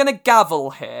what we're going to gavel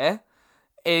here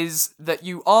is that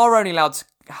you are only allowed to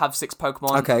have 6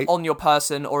 Pokemon on your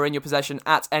person or in your possession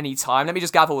at any time. Let me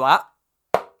just gavel that.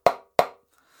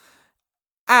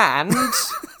 And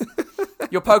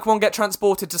your Pokemon get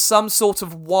transported to some sort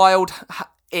of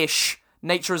wild-ish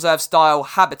nature reserve style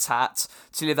habitat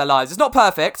to live their lives. It's not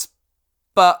perfect,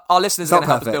 but our listeners are going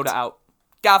to help us build it out.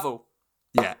 Gavel.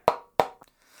 Yeah.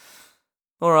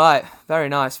 All right. Very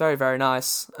nice. Very, very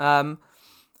nice.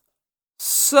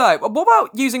 So, what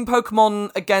about using Pokemon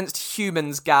against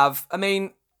humans, Gav? I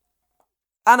mean,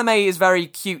 anime is very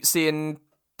cutesy and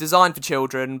designed for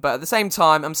children, but at the same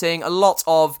time, I'm seeing a lot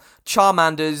of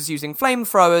Charmanders using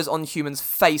flamethrowers on humans'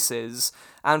 faces.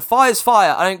 And fire's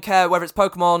fire. I don't care whether it's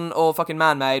Pokemon or fucking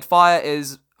man-made. Fire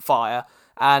is fire.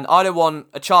 And I don't want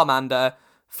a Charmander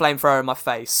flamethrower in my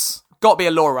face. Got to be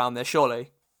a law around this, surely.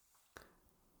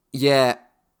 Yeah,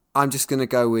 I'm just going to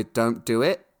go with don't do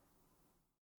it.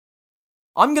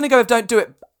 I'm going to go with don't do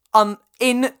it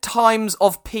in times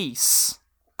of peace.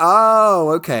 Oh,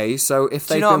 okay. So if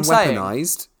they've been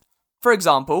weaponized... For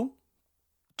example,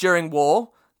 during war,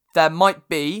 there might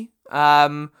be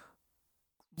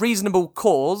reasonable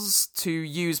cause to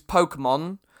use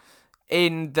Pokemon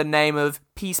in the name of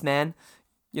peace, man.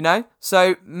 You know?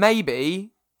 So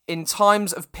maybe in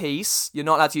times of peace, you're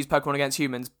not allowed to use Pokemon against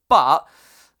humans, but...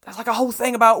 There's like a whole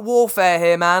thing about warfare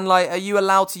here, man. Like, are you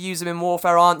allowed to use them in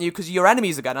warfare, aren't you? Because your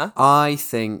enemies are gonna. I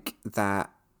think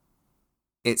that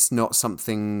it's not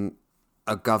something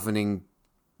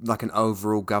an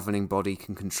overall governing body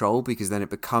can control, because then it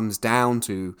becomes down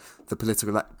to the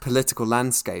political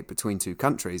landscape between two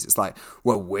countries. It's like,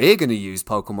 well, we're going to use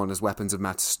Pokemon as weapons of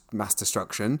mass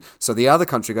destruction. So the other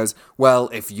country goes, well,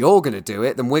 if you're going to do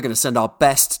it, then we're going to send our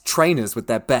best trainers with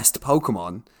their best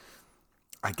Pokemon.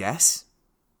 I guess.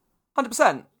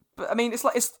 100%. But I mean,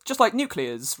 it's just like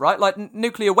nuclears, right? Like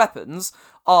nuclear weapons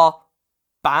are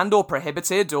banned or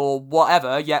prohibited or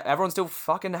whatever, yet everyone still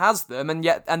fucking has them,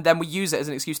 and then we use it as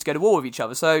an excuse to go to war with each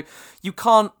other. So you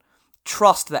can't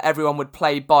trust that everyone would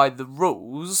play by the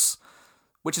rules,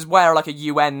 which is where like a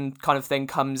UN kind of thing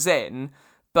comes in.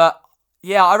 But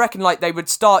yeah, I reckon like they would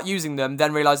start using them,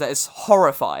 then realise that it's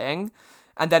horrifying,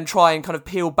 and then try and kind of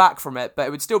peel back from it, but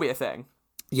it would still be a thing.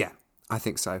 Yeah, I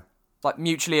think so. Like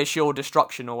mutually assured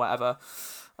destruction or whatever.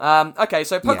 Okay,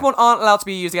 so Pokemon aren't allowed to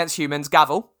be used against humans.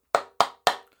 Gavel.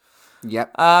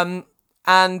 Yep.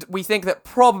 And we think that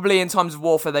probably in times of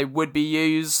warfare they would be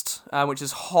used, which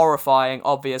is horrifying,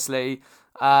 obviously.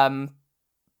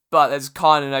 but there's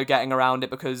kind of no getting around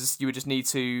it because you would just need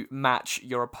to match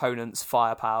your opponent's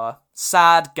firepower.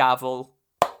 Sad gavel.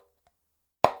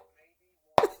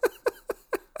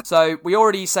 So we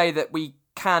already say that we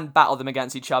can battle them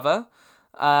against each other,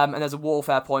 and there's a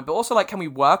warfare point, but also, like, can we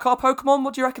work our Pokemon?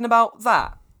 What do you reckon about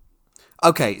that?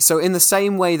 Okay, so in the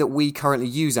same way that we currently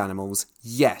use animals,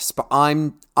 yes, but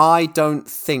I don't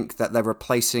think that they're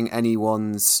replacing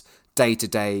anyone's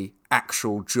day-to-day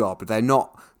actual job. They're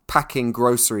not packing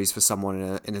groceries for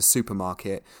someone in a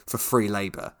supermarket for free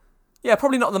labour. Yeah,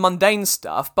 probably not the mundane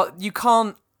stuff, but you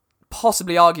can't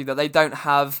possibly argue that they don't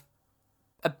have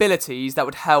abilities that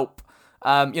would help, the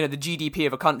GDP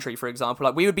of a country, for example.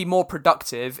 Like, we would be more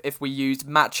productive if we used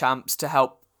Machamps to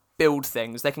help build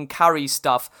things. They can carry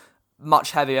stuff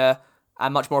much heavier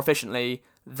and much more efficiently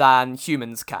than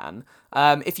humans can.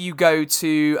 If you go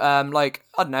to, a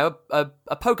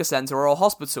Poké Center or a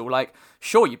hospital, like,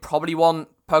 sure, you probably want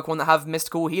Pokemon that have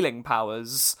mystical healing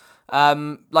powers. We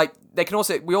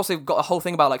also got a whole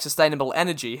thing about, like, sustainable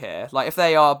energy here. Like, if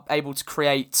they are able to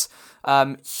create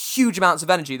huge amounts of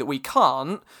energy that we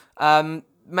can't,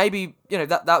 maybe,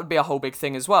 that would be a whole big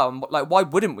thing as well. And, like, why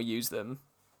wouldn't we use them?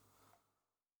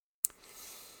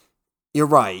 You're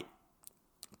right,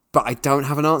 but I don't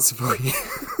have an answer for you.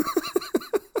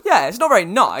 Yeah, it's not very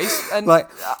nice. And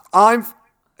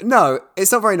No,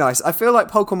 it's not very nice. I feel like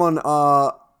Pokemon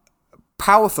are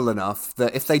powerful enough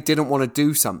that if they didn't want to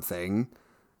do something,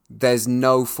 there's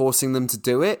no forcing them to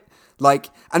do it. Like,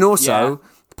 and also,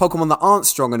 Pokemon that aren't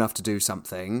strong enough to do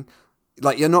something,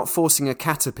 like, you're not forcing a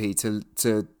Caterpie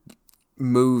to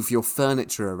move your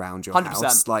furniture around your 100%.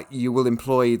 house. Like, you will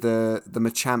employ the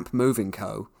Machamp Moving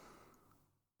Co.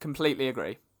 Completely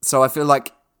agree. So I feel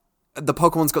like the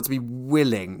Pokemon's got to be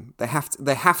willing. They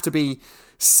have to be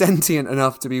sentient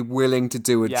enough to be willing to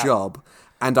do a job.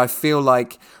 And I feel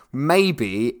like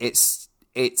maybe is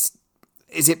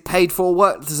it paid for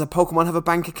work? Does a Pokemon have a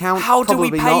bank account? How do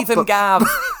we pay them, Gab?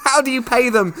 How do you pay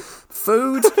them?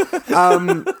 Food?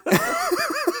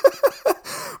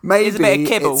 Maybe it's a bit of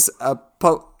kibble.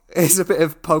 It's a bit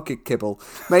of poke kibble.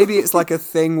 Maybe it's like a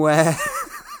thing where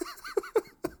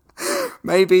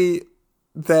maybe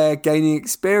they're gaining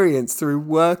experience through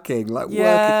working, like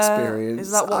work experience.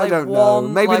 Is that what I don't want?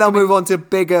 know. Maybe they'll move on to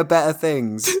bigger, better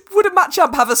things. Would a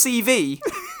Machamp have a CV?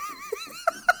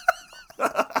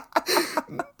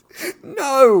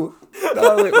 No,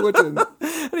 it wouldn't.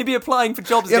 And he'd be applying for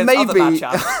jobs against other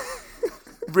Machamps.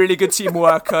 Really good team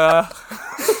worker.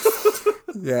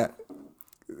 Yeah.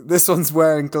 This one's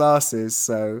wearing glasses,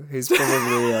 so he's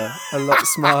probably a lot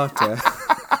smarter.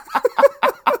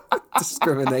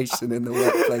 Discrimination in the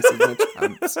workplace of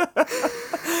Machamps.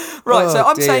 Right, so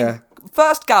I'm saying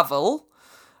first gavel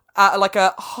at like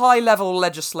a high level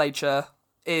legislature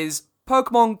is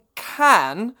Pokemon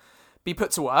can be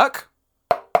put to work.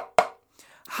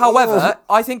 However,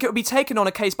 I think it would be taken on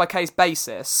a case-by-case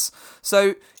basis.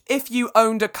 So if you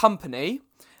owned a company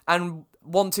and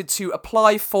wanted to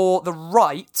apply for the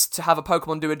right to have a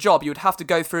Pokemon do a job, you would have to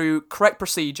go through correct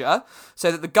procedure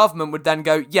so that the government would then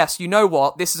go, yes, you know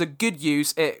what, this is a good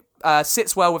use, it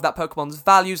sits well with that Pokemon's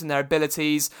values and their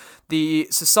abilities, the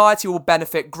society will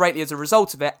benefit greatly as a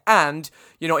result of it, and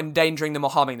you're not endangering them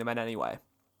or harming them in any way.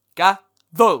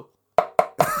 Gavel.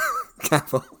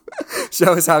 Gavel.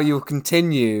 Show us how you'll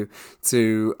continue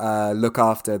to look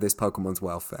after this Pokemon's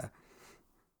welfare.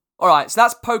 Alright, so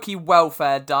that's Poke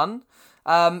welfare done.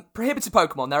 Prohibited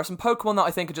Pokemon. There are some Pokemon that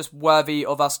I think are just worthy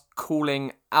of us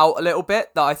calling out a little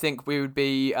bit, that I think we would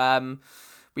be,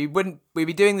 we'd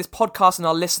be doing this podcast and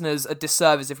our listeners a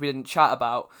disservice if we didn't chat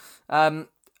about.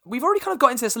 We've already kind of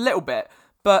got into this a little bit,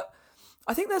 but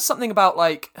I think there's something about,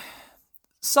 like,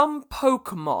 some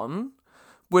Pokemon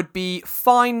would be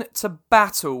fine to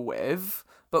battle with,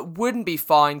 but wouldn't be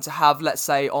fine to have, let's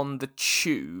say, on the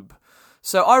tube.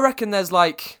 So I reckon there's,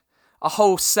 like, a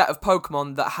whole set of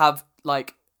Pokemon that have,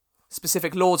 like,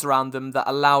 specific laws around them that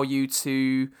allow you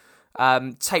to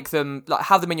take them, like,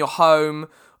 have them in your home,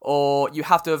 or you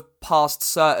have to have passed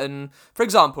certain... For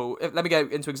example, let me go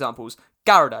into examples.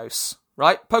 Gyarados,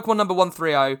 right? Pokemon number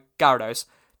 130, Gyarados.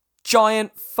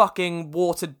 Giant fucking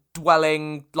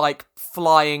water-dwelling, like,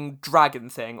 flying dragon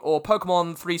thing. Or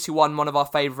Pokemon 321, one of our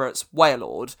favourites,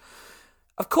 Wailord.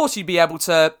 Of course you'd be able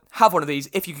to have one of these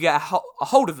if you could get a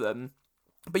hold of them,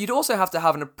 but you'd also have to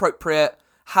have an appropriate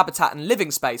habitat and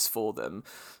living space for them.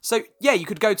 So, yeah, you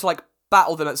could go to, like,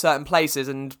 battle them at certain places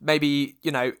and maybe,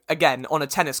 again, on a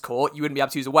tennis court, you wouldn't be able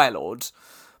to use a Wailord.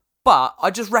 But I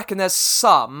just reckon there's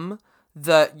some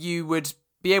that you would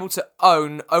be able to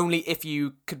own only if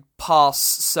you could pass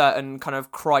certain kind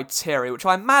of criteria, which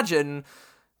I imagine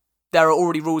there are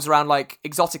already rules around like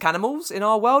exotic animals in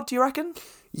our world, do you reckon?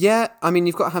 Yeah, I mean,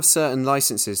 you've got to have certain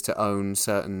licenses to own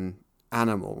certain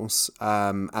animals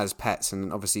as pets,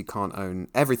 and obviously you can't own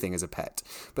everything as a pet.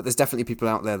 But there's definitely people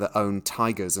out there that own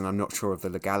tigers, and I'm not sure of the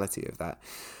legality of that.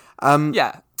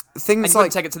 Yeah. Things and you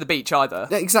wouldn't take it to the beach either.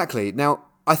 Yeah, exactly. Now,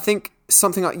 I think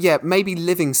something like, maybe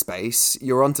living space,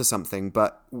 you're onto something,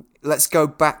 but let's go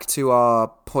back to our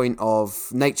point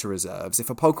of nature reserves. If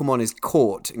a Pokemon is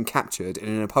caught and captured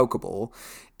in a Pokeball,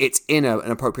 it's in an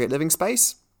appropriate living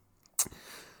space.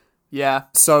 Yeah.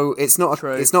 So it's not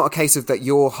a case of that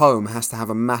your home has to have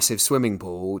a massive swimming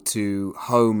pool to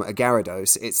home a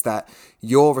Gyarados. It's that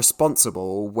you're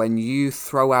responsible when you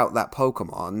throw out that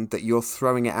Pokemon, that you're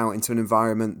throwing it out into an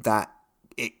environment that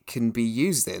it can be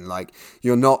used in. Like,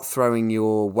 you're not throwing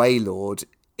your Wailord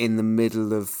in the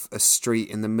middle of a street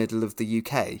in the middle of the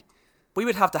UK. We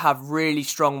would have to have really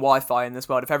strong Wi-Fi in this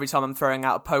world if every time I'm throwing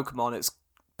out a Pokemon, it's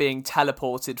being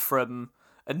teleported from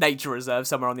a nature reserve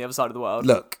somewhere on the other side of the world.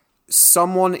 Look,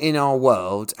 someone in our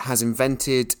world has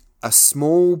invented a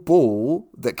small ball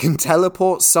that can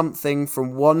teleport something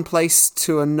from one place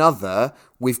to another.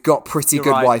 We've got pretty good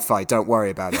Wi-Fi. Don't worry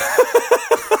about it.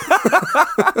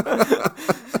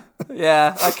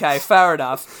 Yeah, okay, fair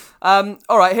enough.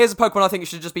 Alright, here's a Pokemon I think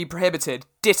should just be prohibited.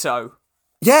 Ditto.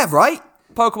 Yeah, right?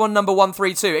 Pokemon number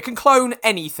 132. It can clone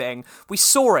anything. We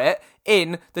saw it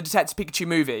in the Detective Pikachu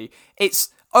movie. It's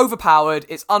overpowered,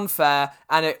 it's unfair,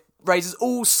 and it raises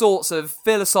all sorts of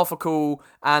philosophical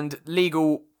and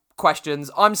legal questions.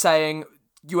 I'm saying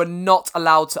you are not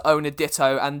allowed to own a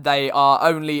Ditto, and they are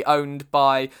only owned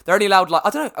by... They're only allowed, like... I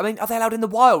don't know. I mean, are they allowed in the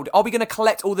wild? Are we going to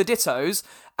collect all the Dittos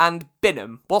and bin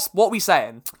them? What are we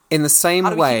saying? In the same How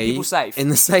do we way... keep people safe? In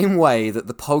the same way that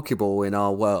the Pokeball in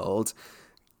our world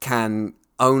can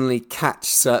only catch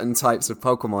certain types of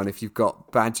Pokemon if you've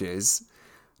got badges,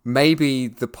 maybe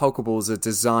the Pokeballs are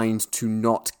designed to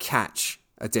not catch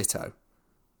a Ditto.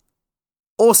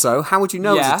 Also, how would you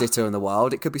know it's a Ditto in the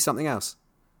wild? It could be something else.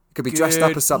 It could be dressed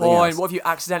up as something else. What if you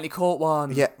accidentally caught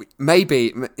one? Yeah,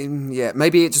 maybe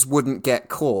it just wouldn't get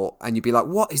caught, and you'd be like,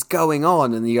 "What is going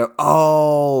on?" And you go,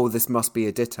 "Oh, this must be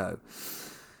a Ditto."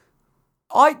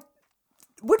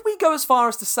 Would we go as far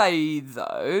as to say,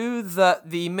 though, that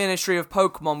the Ministry of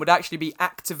Pokemon would actually be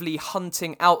actively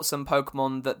hunting out some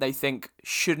Pokemon that they think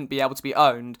shouldn't be able to be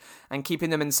owned and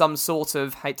keeping them in some sort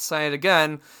of, hate to say it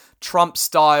again,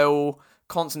 Trump-style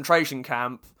concentration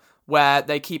camp where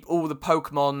they keep all the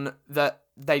Pokemon that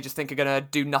they just think are going to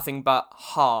do nothing but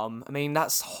harm? I mean,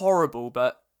 that's horrible,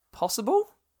 but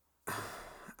possible?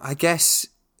 I guess,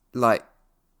 like,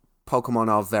 Pokemon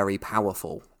are very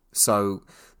powerful, so...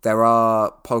 There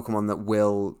are Pokemon that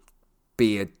will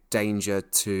be a danger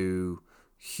to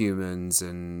humans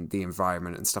and the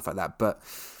environment and stuff like that, but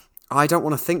I don't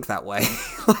want to think that way.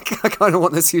 Like, I kind of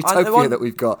want this utopia that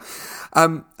we've got.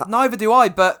 Neither do I,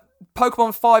 but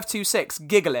Pokemon 526,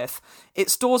 Gigalith,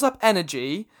 it stores up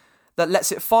energy that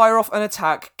lets it fire off an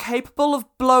attack capable of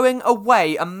blowing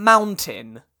away a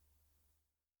mountain.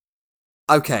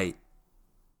 Okay.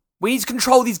 We need to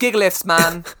control these Gigaliths,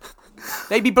 man.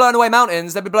 They'd be blowing away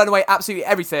mountains. They'd be blowing away absolutely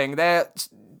everything. They're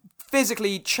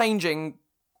physically changing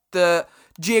the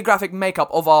geographic makeup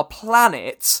of our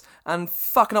planet and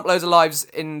fucking up loads of lives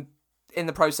in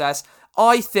the process.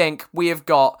 I think we have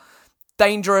got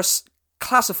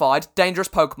classified dangerous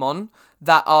Pokemon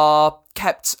that are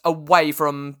kept away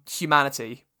from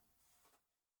humanity.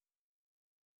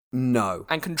 No.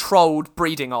 And controlled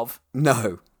breeding of.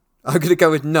 No. I'm going to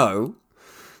go with no.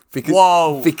 Because Go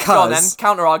on then,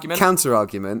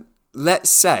 counter-argument. Let's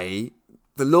say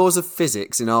the laws of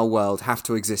physics in our world have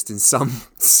to exist in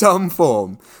some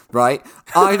form, right?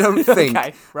 I don't think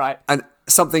and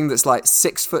something that's like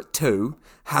 6'2"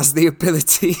 has the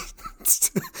ability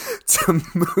to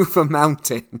move a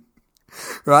mountain,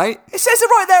 right? It says it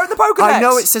right there in the Pokedex. I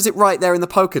know it says it right there in the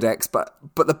Pokedex, but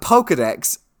the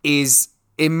Pokedex is,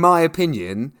 in my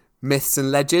opinion, myths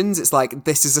and legends. It's like,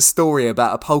 this is a story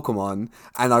about a Pokemon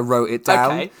and I wrote it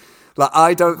down. Okay. Like,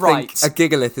 I don't think a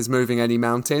Gigalith is moving any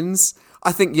mountains.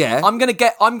 I think, I'm gonna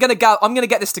get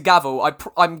this to Gavel.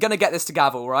 I'm gonna get this to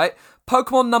Gavel, right?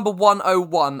 Pokemon number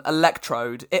 101,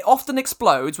 Electrode. It often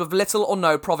explodes with little or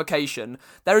no provocation.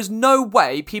 There is no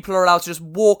way people are allowed to just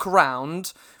walk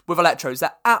around with Electrodes.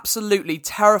 They're absolutely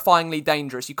terrifyingly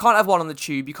dangerous. You can't have one on the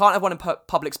tube. You can't have one in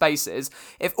public spaces.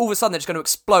 If all of a sudden they're just going to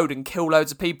explode and kill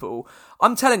loads of people.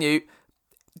 I'm telling you,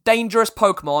 dangerous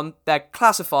Pokemon, they're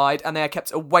classified and they are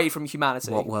kept away from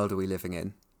humanity. What world are we living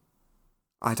in?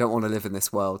 I don't want to live in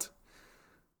this world.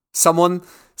 Someone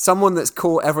that's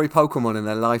caught every Pokemon in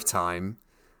their lifetime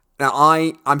Now,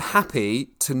 I'm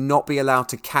happy to not be allowed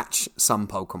to catch some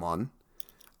Pokemon.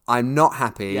 I'm not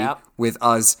happy with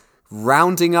us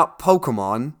rounding up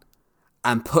Pokemon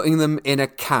and putting them in a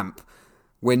camp.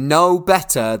 We're no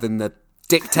better than the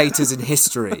dictators in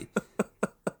history.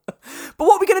 But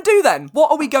what are we going to do then?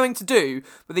 What are we going to do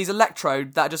with these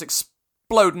Electrode that are just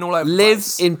exploding all over the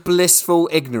place? Live in blissful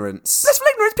ignorance. Blissful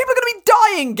ignorance? People are going to be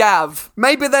dying, Gav!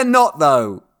 Maybe they're not,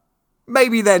 though.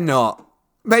 Maybe they're not.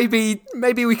 Maybe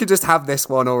we could just have this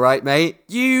one, all right, mate?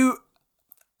 You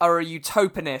are a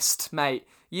utopianist, mate.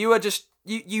 You are just...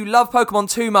 You love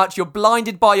Pokemon too much. You're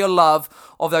blinded by your love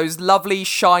of those lovely,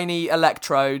 shiny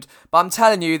Electrode. But I'm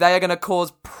telling you, they are going to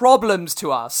cause problems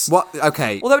to us. What?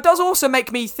 Okay. Although it does also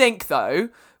make me think, though,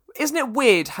 isn't it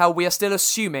weird how we are still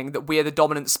assuming that we are the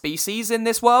dominant species in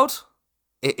this world?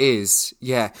 It is,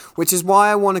 yeah. Which is why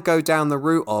I want to go down the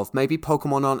route of maybe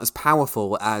Pokemon aren't as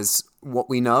powerful as what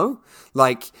we know.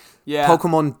 Like,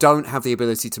 Pokemon don't have the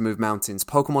ability to move mountains.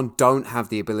 Pokemon don't have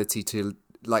the ability to,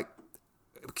 like,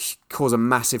 cause a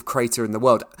massive crater in the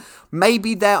world.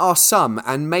 Maybe there are some,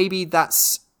 and maybe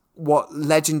that's what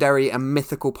legendary and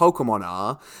mythical Pokemon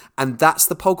are, and that's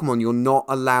the Pokemon you're not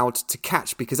allowed to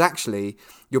catch, because actually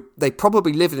they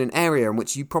probably live in an area in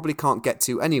which you probably can't get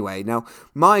to anyway. Now,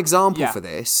 my example for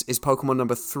this is Pokemon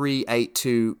number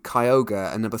 382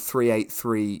 Kyogre and number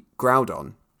 383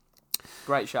 Groudon.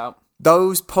 Great shout.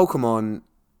 Those Pokemon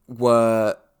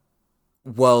were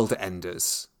world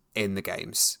enders in the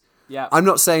games. Yeah. I'm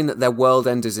not saying that they're world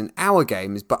enders in our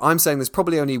games, but I'm saying there's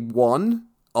probably only one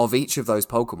of each of those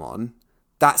Pokemon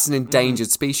that's an endangered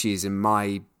species in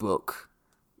my book.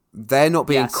 They're not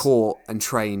being caught and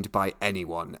trained by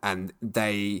anyone, and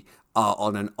they are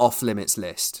on an off-limits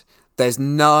list. There's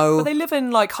no...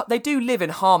 But they do live in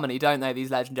harmony, don't they, these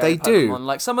legendary Pokemon? Do.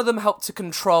 Like, some of them help to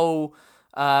control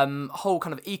whole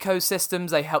kind of ecosystems.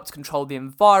 They help to control the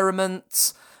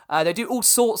environment. They do all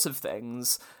sorts of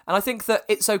things. And I think that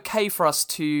it's okay for us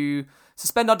to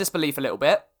suspend our disbelief a little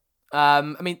bit. I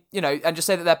mean, and just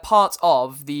say that they're part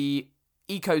of the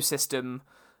ecosystem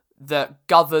that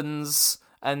governs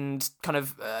and kind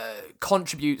of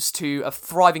contributes to a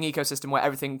thriving ecosystem where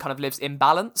everything kind of lives in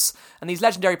balance. And these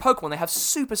legendary Pokemon, they have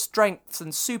super strengths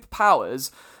and super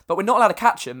powers, but we're not allowed to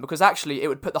catch them because actually it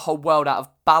would put the whole world out of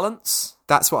balance.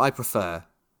 That's what I prefer.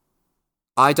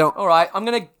 I don't... All right, I'm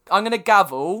gonna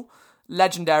gavel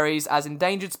legendaries as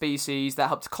endangered species that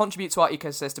help to contribute to our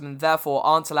ecosystem and therefore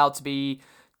aren't allowed to be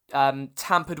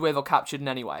tampered with or captured in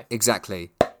any way.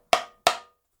 Exactly.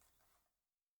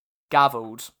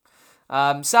 Gavelled.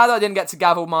 Sad that I didn't get to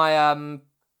gavel my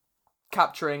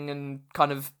capturing and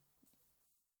kind of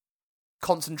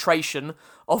concentration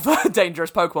of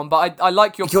dangerous Pokemon, but I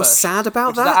like your You're push, sad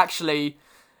about that? Actually...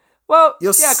 Well,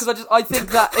 because I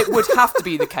think that it would have to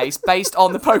be the case based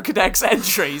on the Pokedex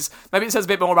entries. Maybe it says a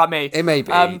bit more about me. It may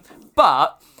be.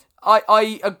 But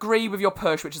I agree with your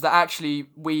push, which is that actually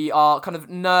we are kind of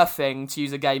nerfing, to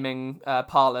use a gaming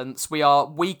parlance, we are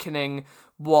weakening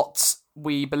what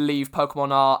we believe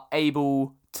Pokemon are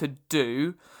able to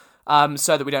do,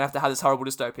 so that we don't have to have this horrible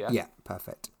dystopia. Yeah,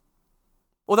 perfect.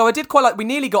 Although I did quite like, we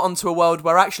nearly got onto a world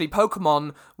where actually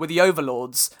Pokemon were the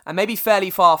overlords, and maybe fairly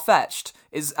far-fetched,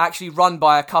 is actually run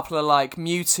by a couple of, like,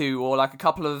 Mewtwo, or, like, a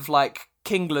couple of, like,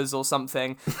 Kinglers or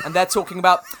something, and they're talking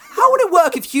about, how would it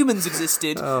work if humans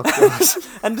existed? Oh, gosh.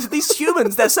 And these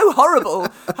humans, they're so horrible.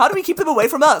 How do we keep them away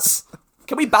from us?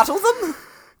 Can we battle them?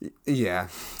 Yeah,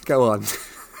 go on.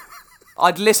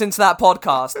 I'd listen to that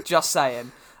podcast, just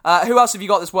saying. Who else have you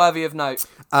got that's worthy of note?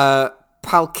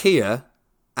 Palkia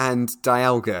and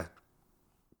Dialga.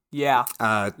 Yeah.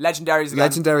 Legendaries again.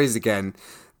 Legendaries again.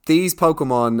 These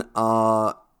Pokemon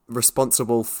are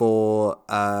responsible for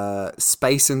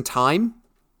space and time.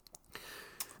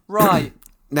 Right.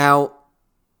 Now,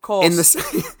 course.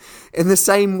 in the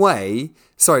same way,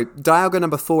 sorry, Dialga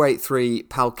number 483,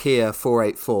 Palkia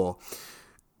 484.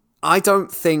 I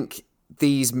don't think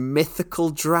these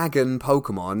mythical dragon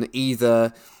Pokemon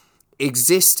either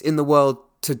exist in the world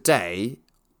today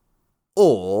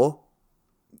or,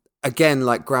 again,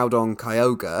 like Groudon,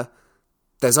 Kyogre,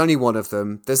 there's only one of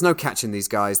them. There's no catching these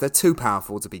guys. They're too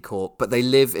powerful to be caught, but they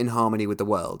live in harmony with the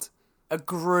world.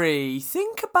 Agree.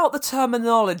 Think about the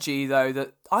terminology, though,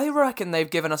 that I reckon they've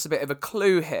given us a bit of a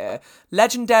clue here.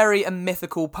 Legendary and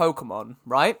mythical Pokemon,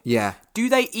 right? Yeah. Do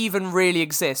they even really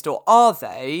exist, or are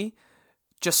they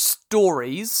just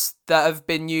stories that have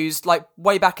been used, like,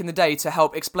 way back in the day to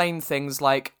help explain things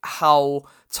like how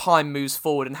time moves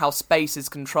forward and how space is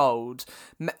controlled?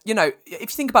 You know, if you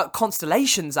think about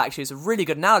constellations, actually, it's a really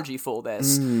good analogy for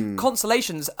this.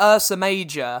 Constellations, Ursa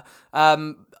Major,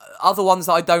 other ones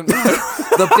that I don't know.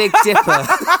 The Big Dipper.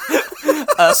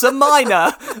 Ursa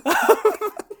Minor.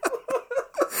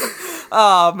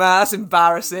 Oh, man, that's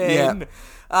embarrassing. Yeah.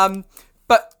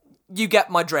 But you get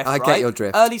my drift, right? I get your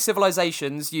drift. Early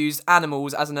civilizations used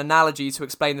animals as an analogy to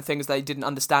explain the things they didn't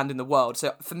understand in the world.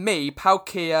 So for me,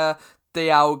 Palkia,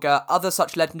 Dialga, other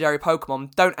such legendary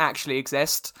Pokemon don't actually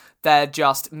exist. They're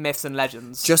just myths and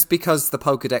legends. Just because the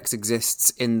Pokedex exists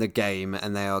in the game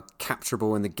and they are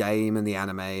capturable in the game and the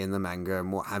anime and the manga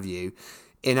and what have you,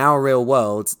 in our real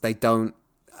world, they don't...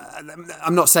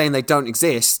 I'm not saying they don't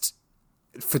exist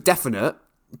for definite,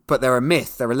 but they're a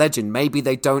myth, they're a legend. Maybe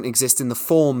they don't exist in the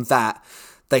form that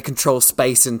they control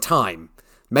space and time.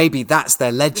 Maybe that's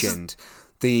their legend.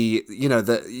 The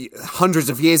hundreds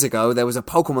of years ago, there was a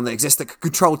Pokemon that existed that could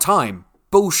control time.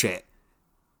 Bullshit.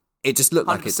 It just looked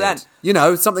like it did. You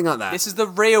know, something like that. This is the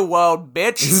real world,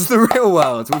 bitch. This is the real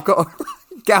world. We've got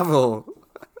gavel.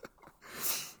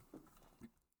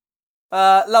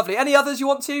 Lovely. Any others you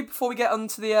want to before we get on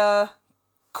to the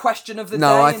question of the day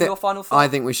and your final thought? I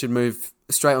think we should move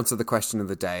straight on to the question of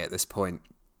the day at this point.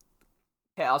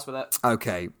 Hit us with it.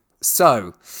 Okay,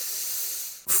 so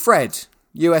Fred,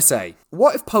 USA.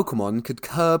 What if Pokemon could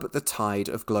curb the tide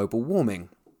of global warming?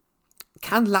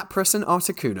 Can Lapras and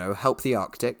Articuno help the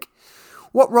Arctic?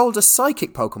 What role does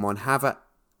psychic Pokemon have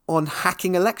on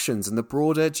hacking elections and the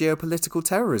broader geopolitical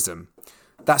terrorism?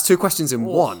 That's two questions in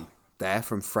one there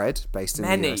from Fred, based in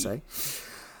the USA.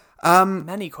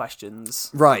 Many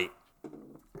questions. Right.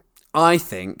 I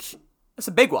think... It's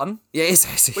a big one. Yeah,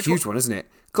 it's a huge one, isn't it?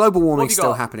 Global warming's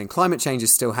still happening. Climate change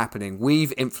is still happening.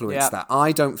 We've influenced that.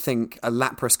 I don't think a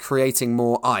Lapras creating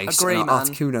more ice and an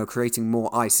Articuno creating more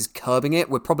ice is curbing it.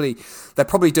 They're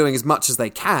probably doing as much as they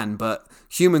can, but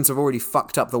humans have already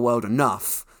fucked up the world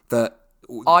enough that...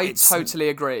 I totally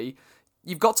agree.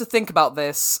 You've got to think about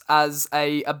this as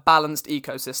a balanced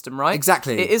ecosystem, right?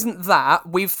 Exactly. It isn't that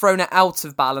we've thrown it out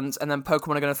of balance and then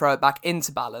Pokemon are going to throw it back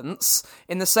into balance.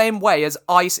 In the same way as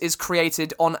ice is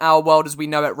created on our world as we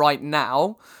know it right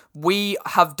now, we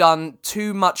have done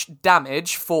too much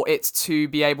damage for it to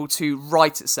be able to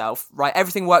right itself, right?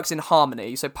 Everything works in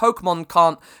harmony. So Pokemon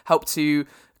can't help to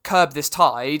curb this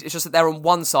tide. It's just that they're on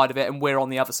one side of it and we're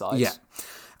on the other side. Yeah.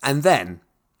 And then,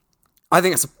 I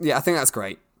think that's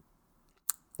great.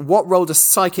 What role does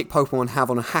psychic Pokemon have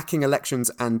on hacking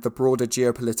elections and the broader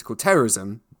geopolitical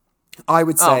terrorism? I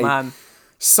would say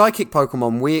psychic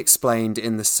Pokemon we explained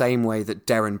in the same way that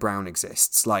Darren Brown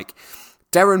exists. Like,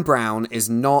 Darren Brown is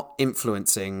not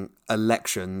influencing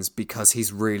elections because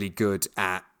he's really good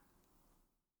at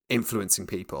influencing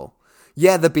people.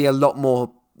 Yeah, there'd be a lot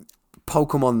more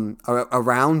Pokemon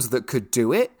around that could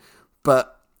do it,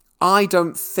 but I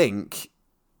don't think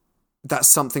that's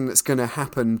something that's going to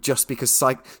happen just because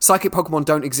psychic Pokemon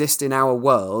don't exist in our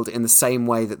world in the same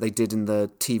way that they did in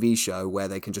the TV show where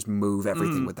they can just move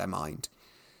everything with their mind.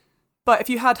 But if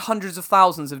you had hundreds of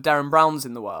thousands of Darren Browns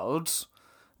in the world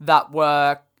that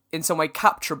were in some way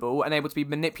capturable and able to be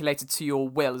manipulated to your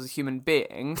will as a human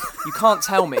being, you can't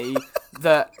tell me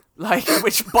that, like,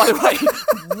 which, by the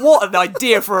way, what an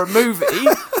idea for a movie.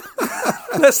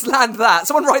 Let's land that.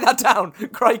 Someone write that down.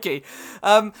 Crikey.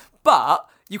 But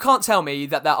you can't tell me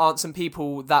that there aren't some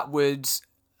people that wouldn't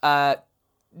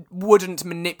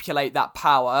manipulate that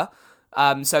power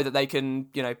so that they can,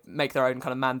 make their own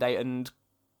kind of mandate and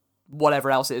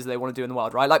whatever else it is they want to do in the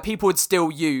world, right? Like, people would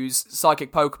still use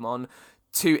psychic Pokemon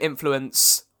to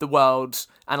influence the world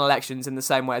and elections in the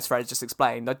same way as Fred just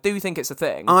explained. I do think it's a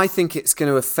thing. I think it's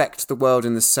going to affect the world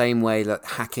in the same way that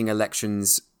hacking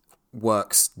elections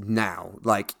works now.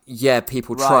 Like, yeah,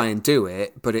 people try and do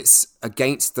it, but it's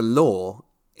against the law.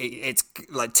 It's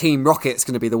like Team Rocket's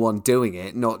going to be the one doing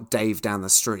it, not Dave down the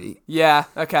street. Yeah,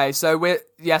 okay, so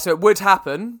it would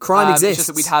happen. Crime exists. It's just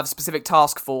that we'd have specific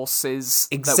task forces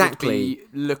that would be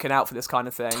looking out for this kind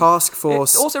of thing. Task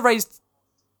force. It also raised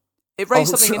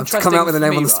something interesting. Come out with a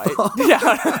name me, on the spot.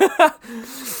 Yeah.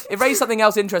 It raised something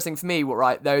else interesting for me,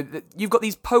 right, though. You've got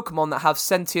these Pokemon that have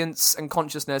sentience and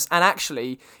consciousness and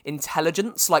actually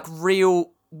intelligence, like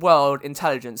real world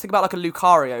intelligence. Think about like a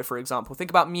Lucario, for example.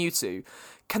 Think about Mewtwo.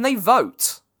 Can they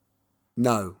vote?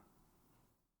 No.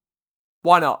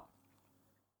 Why not?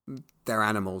 They're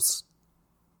animals.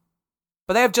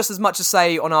 But they have just as much to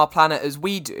say on our planet as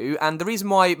we do, and the reason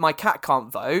why my cat can't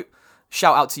vote,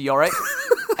 shout out to Yorick,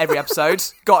 every episode,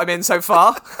 got him in so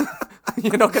far.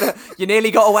 You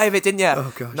nearly got away with it, didn't you?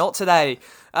 Oh, gosh. Not today.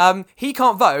 He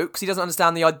can't vote because he doesn't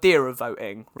understand the idea of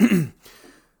voting.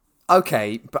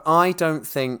 Okay, but I don't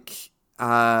think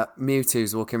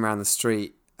Mewtwo's walking around the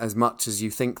street as much as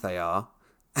you think they are.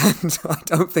 And I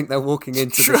don't think they're walking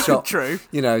into the shop, True.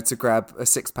 To grab a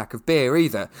 6-pack of beer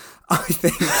either.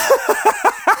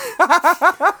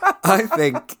 I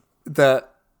think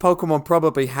that Pokemon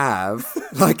probably have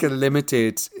like a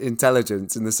limited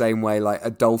intelligence in the same way like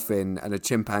a dolphin and a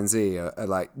chimpanzee are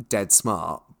like dead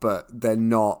smart, but they're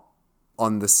not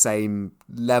on the same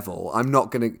level.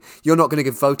 You're not gonna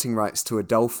give voting rights to a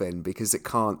dolphin because it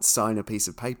can't sign a piece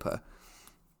of paper.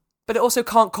 But it also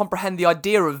can't comprehend the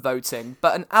idea of voting.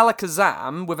 But an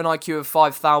Alakazam with an IQ of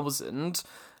 5,000,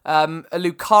 a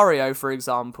Lucario, for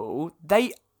example,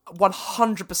 they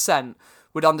 100%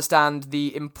 would understand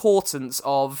the importance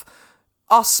of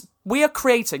us. We are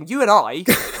creating, you and I,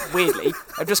 weirdly,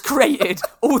 have just created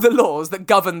all the laws that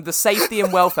govern the safety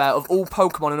and welfare of all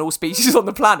Pokemon and all species on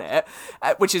the planet,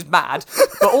 which is mad.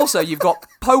 But also, you've got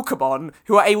Pokemon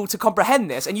who are able to comprehend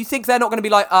this, and you think they're not going to be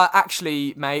like,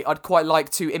 actually, mate, I'd quite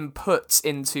like to input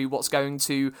into what's going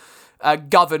to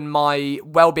govern my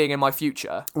well-being in my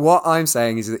future. What I'm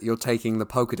saying is that you're taking the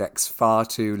Pokedex far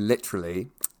too literally,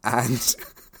 and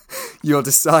you're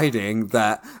deciding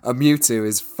that a Mewtwo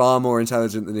is far more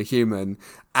intelligent than a human,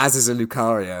 as is a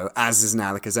Lucario, as is an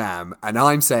Alakazam, and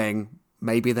I'm saying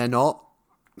maybe they're not.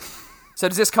 So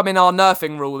does this come in our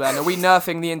nerfing rule then? Are we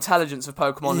nerfing the intelligence of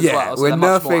Pokemon as well? So we're they're nerfing,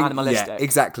 much more animalistic. Yeah,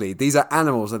 exactly. These are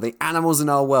animals. They're the animals in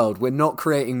our world. We're not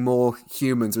creating more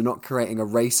humans. We're not creating a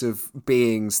race of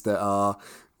beings that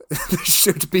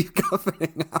should be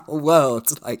governing our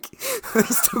world. Like,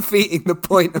 it's defeating the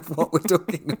point of what we're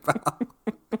talking about.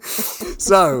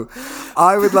 So,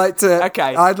 I would like to.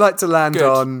 Okay. I'd like to land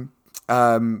Good.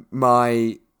 on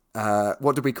my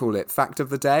what do we call it? Fact of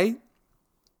the day.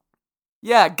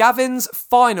 Yeah, Gavin's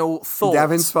final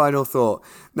thought.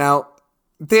 Now,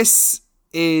 this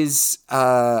is.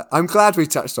 I'm glad we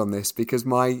touched on this because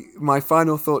my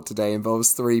final thought today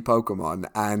involves 3 Pokemon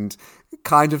and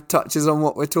kind of touches on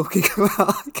what we're talking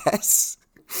about, I guess.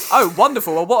 Oh,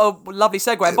 wonderful. Well, what a lovely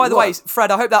segue. And by the way,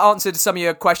 Fred, I hope that answered some of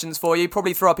your questions for you.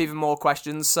 Probably throw up even more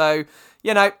questions. So,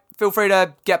 feel free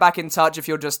to get back in touch if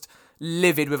you're just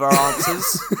livid with our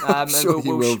answers. Sure,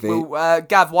 you will be.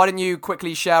 Gav, why don't you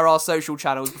quickly share our social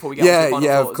channels before we get on to the final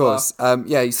thought of course.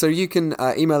 well? So you can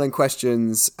email in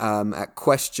questions at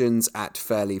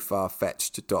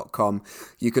questions@fairlyfarfetched.com.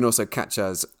 You can also catch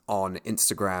us on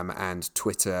Instagram and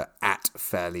Twitter at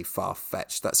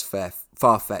fairlyfarfetched. That's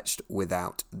farfetched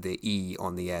without the E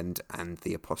on the end and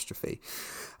the apostrophe.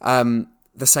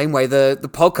 The same way the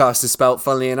podcast is spelt,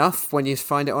 funnily enough, when you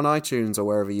find it on iTunes or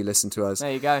wherever you listen to us.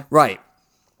 There you go. Right.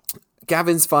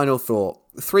 Gavin's final thought.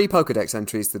 3 Pokedex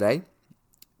entries today.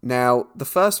 Now, the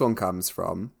first one comes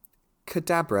from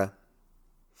Kadabra.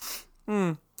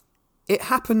 It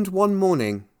happened one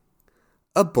morning.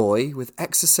 A boy with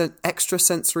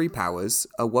extrasensory powers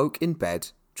awoke in bed,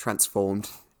 transformed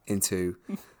into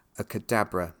a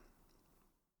Kadabra.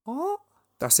 What?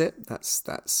 That's it.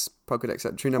 That's Pokedex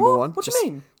entry number 1. What do you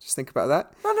mean? Just think about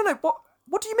that. No.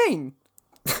 What do you mean?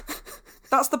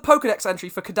 That's the Pokedex entry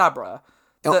for Kadabra.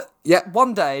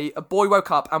 One day, a boy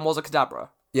woke up and was a Kadabra.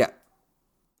 Yeah.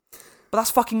 But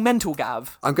that's fucking mental,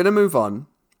 Gav. I'm going to move on.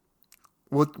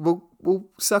 We'll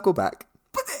circle back.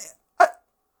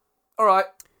 All right.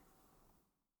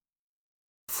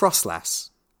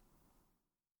 Frostlass.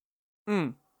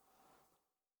 The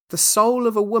soul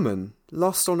of a woman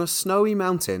lost on a snowy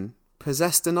mountain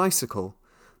possessed an icicle,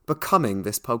 becoming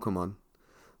this Pokemon.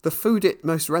 The food it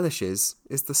most relishes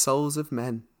is the souls of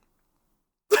men.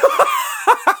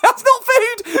 That's not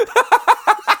food!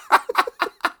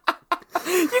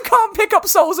 You can't pick up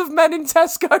souls of men in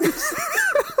Tesco's.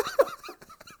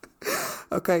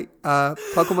 Okay,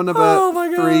 Pokemon number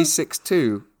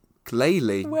 362,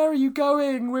 Glalie. Where are you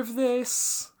going with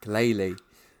this? Glalie.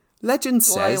 Legend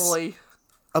says Glalie.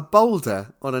 A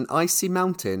boulder on an icy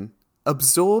mountain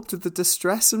absorbed the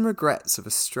distress and regrets of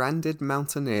a stranded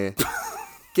mountaineer,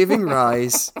 giving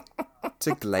rise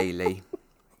to Glalie.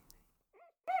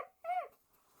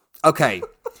 Okay.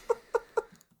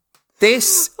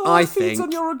 This, I think,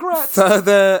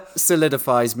 further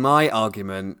solidifies my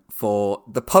argument for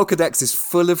the Pokedex is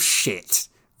full of shit,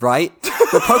 right?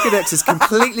 The Pokedex is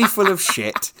completely full of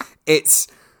shit. It's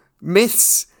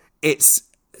myths, it's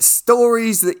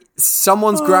stories that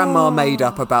someone's grandma made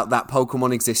up about that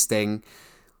Pokemon existing.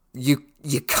 You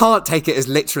can't take it as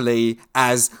literally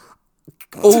as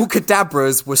all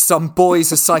Kadabras were some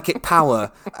boys of psychic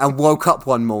power and woke up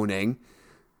one morning,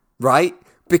 right?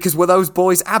 Because were those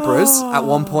boys Abras at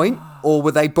one point, or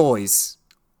were they boys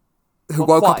who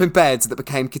woke up in beds that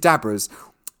became Kadabras?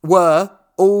 Were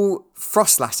all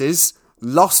Frostlasses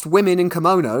lost women in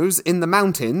kimonos in the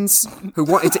mountains who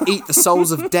wanted to eat the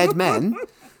souls of dead men?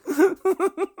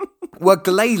 Were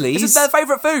Glalie... This is their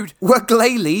favourite food. Were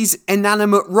Glalies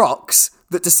inanimate rocks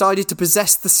that decided to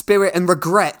possess the spirit and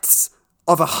regrets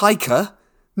of a hiker?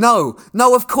 No,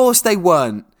 of course they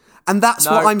weren't. And that's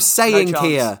what I'm saying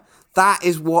here. That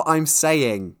is what I'm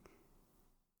saying.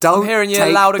 Don't hearing you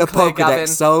take loud and the clear, Pokedex Gavin.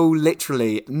 so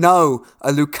literally. No,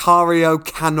 a Lucario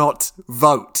cannot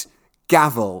vote.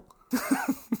 Gavel.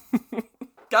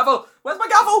 Gavel! Where's my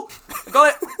gavel? I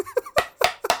got it.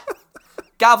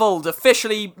 Gavelled,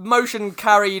 officially motion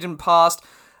carried and passed.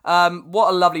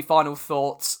 What a lovely final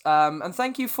thought. And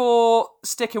thank you for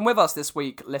sticking with us this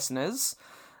week, listeners.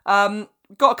 Got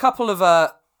a couple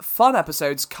of fun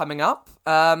episodes coming up.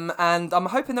 And I'm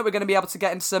hoping that we're going to be able to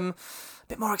get into some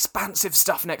bit more expansive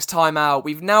stuff next time out.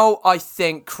 We've now, I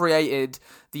think, created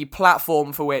the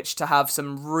platform for which to have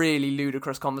some really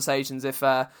ludicrous conversations,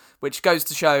 which goes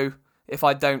to show, if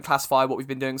I don't classify what we've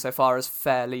been doing so far as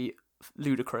fairly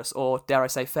ludicrous, or dare I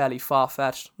say fairly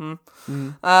far-fetched.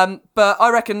 But I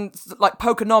reckon, like,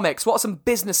 Pokenomics, what are some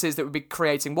businesses that we'd be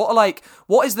creating?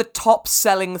 What is the top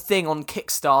selling thing on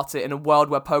Kickstarter in a world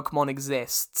where Pokemon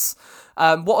exists?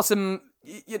 What are some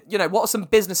what are some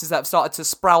businesses that have started to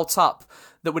sprout up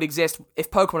that would exist if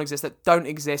Pokemon exist that don't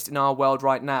exist in our world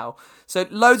right now? So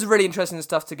loads of really interesting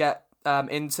stuff to get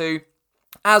into.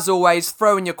 As always,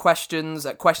 throw in your questions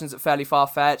at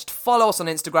questions@fairlyfarfetched. Follow us on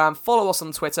Instagram, follow us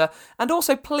on Twitter, and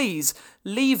also please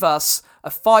leave us a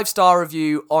 5-star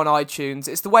review on iTunes.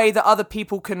 It's the way that other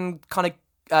people can kind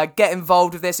of get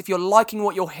involved with this. If you're liking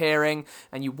what you're hearing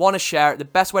and you want to share it, the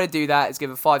best way to do that is give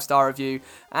a 5-star review.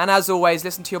 And as always,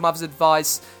 listen to your mother's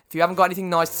advice. If you haven't got anything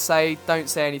nice to say, don't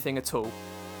say anything at all.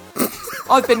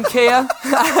 I've been Kia,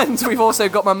 and we've also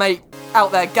got my mate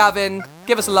out there, Gavin.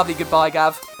 Give us a lovely goodbye,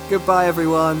 Gav. Goodbye,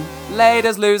 everyone.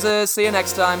 Laters, losers. See you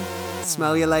next time.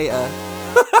 Smell you later.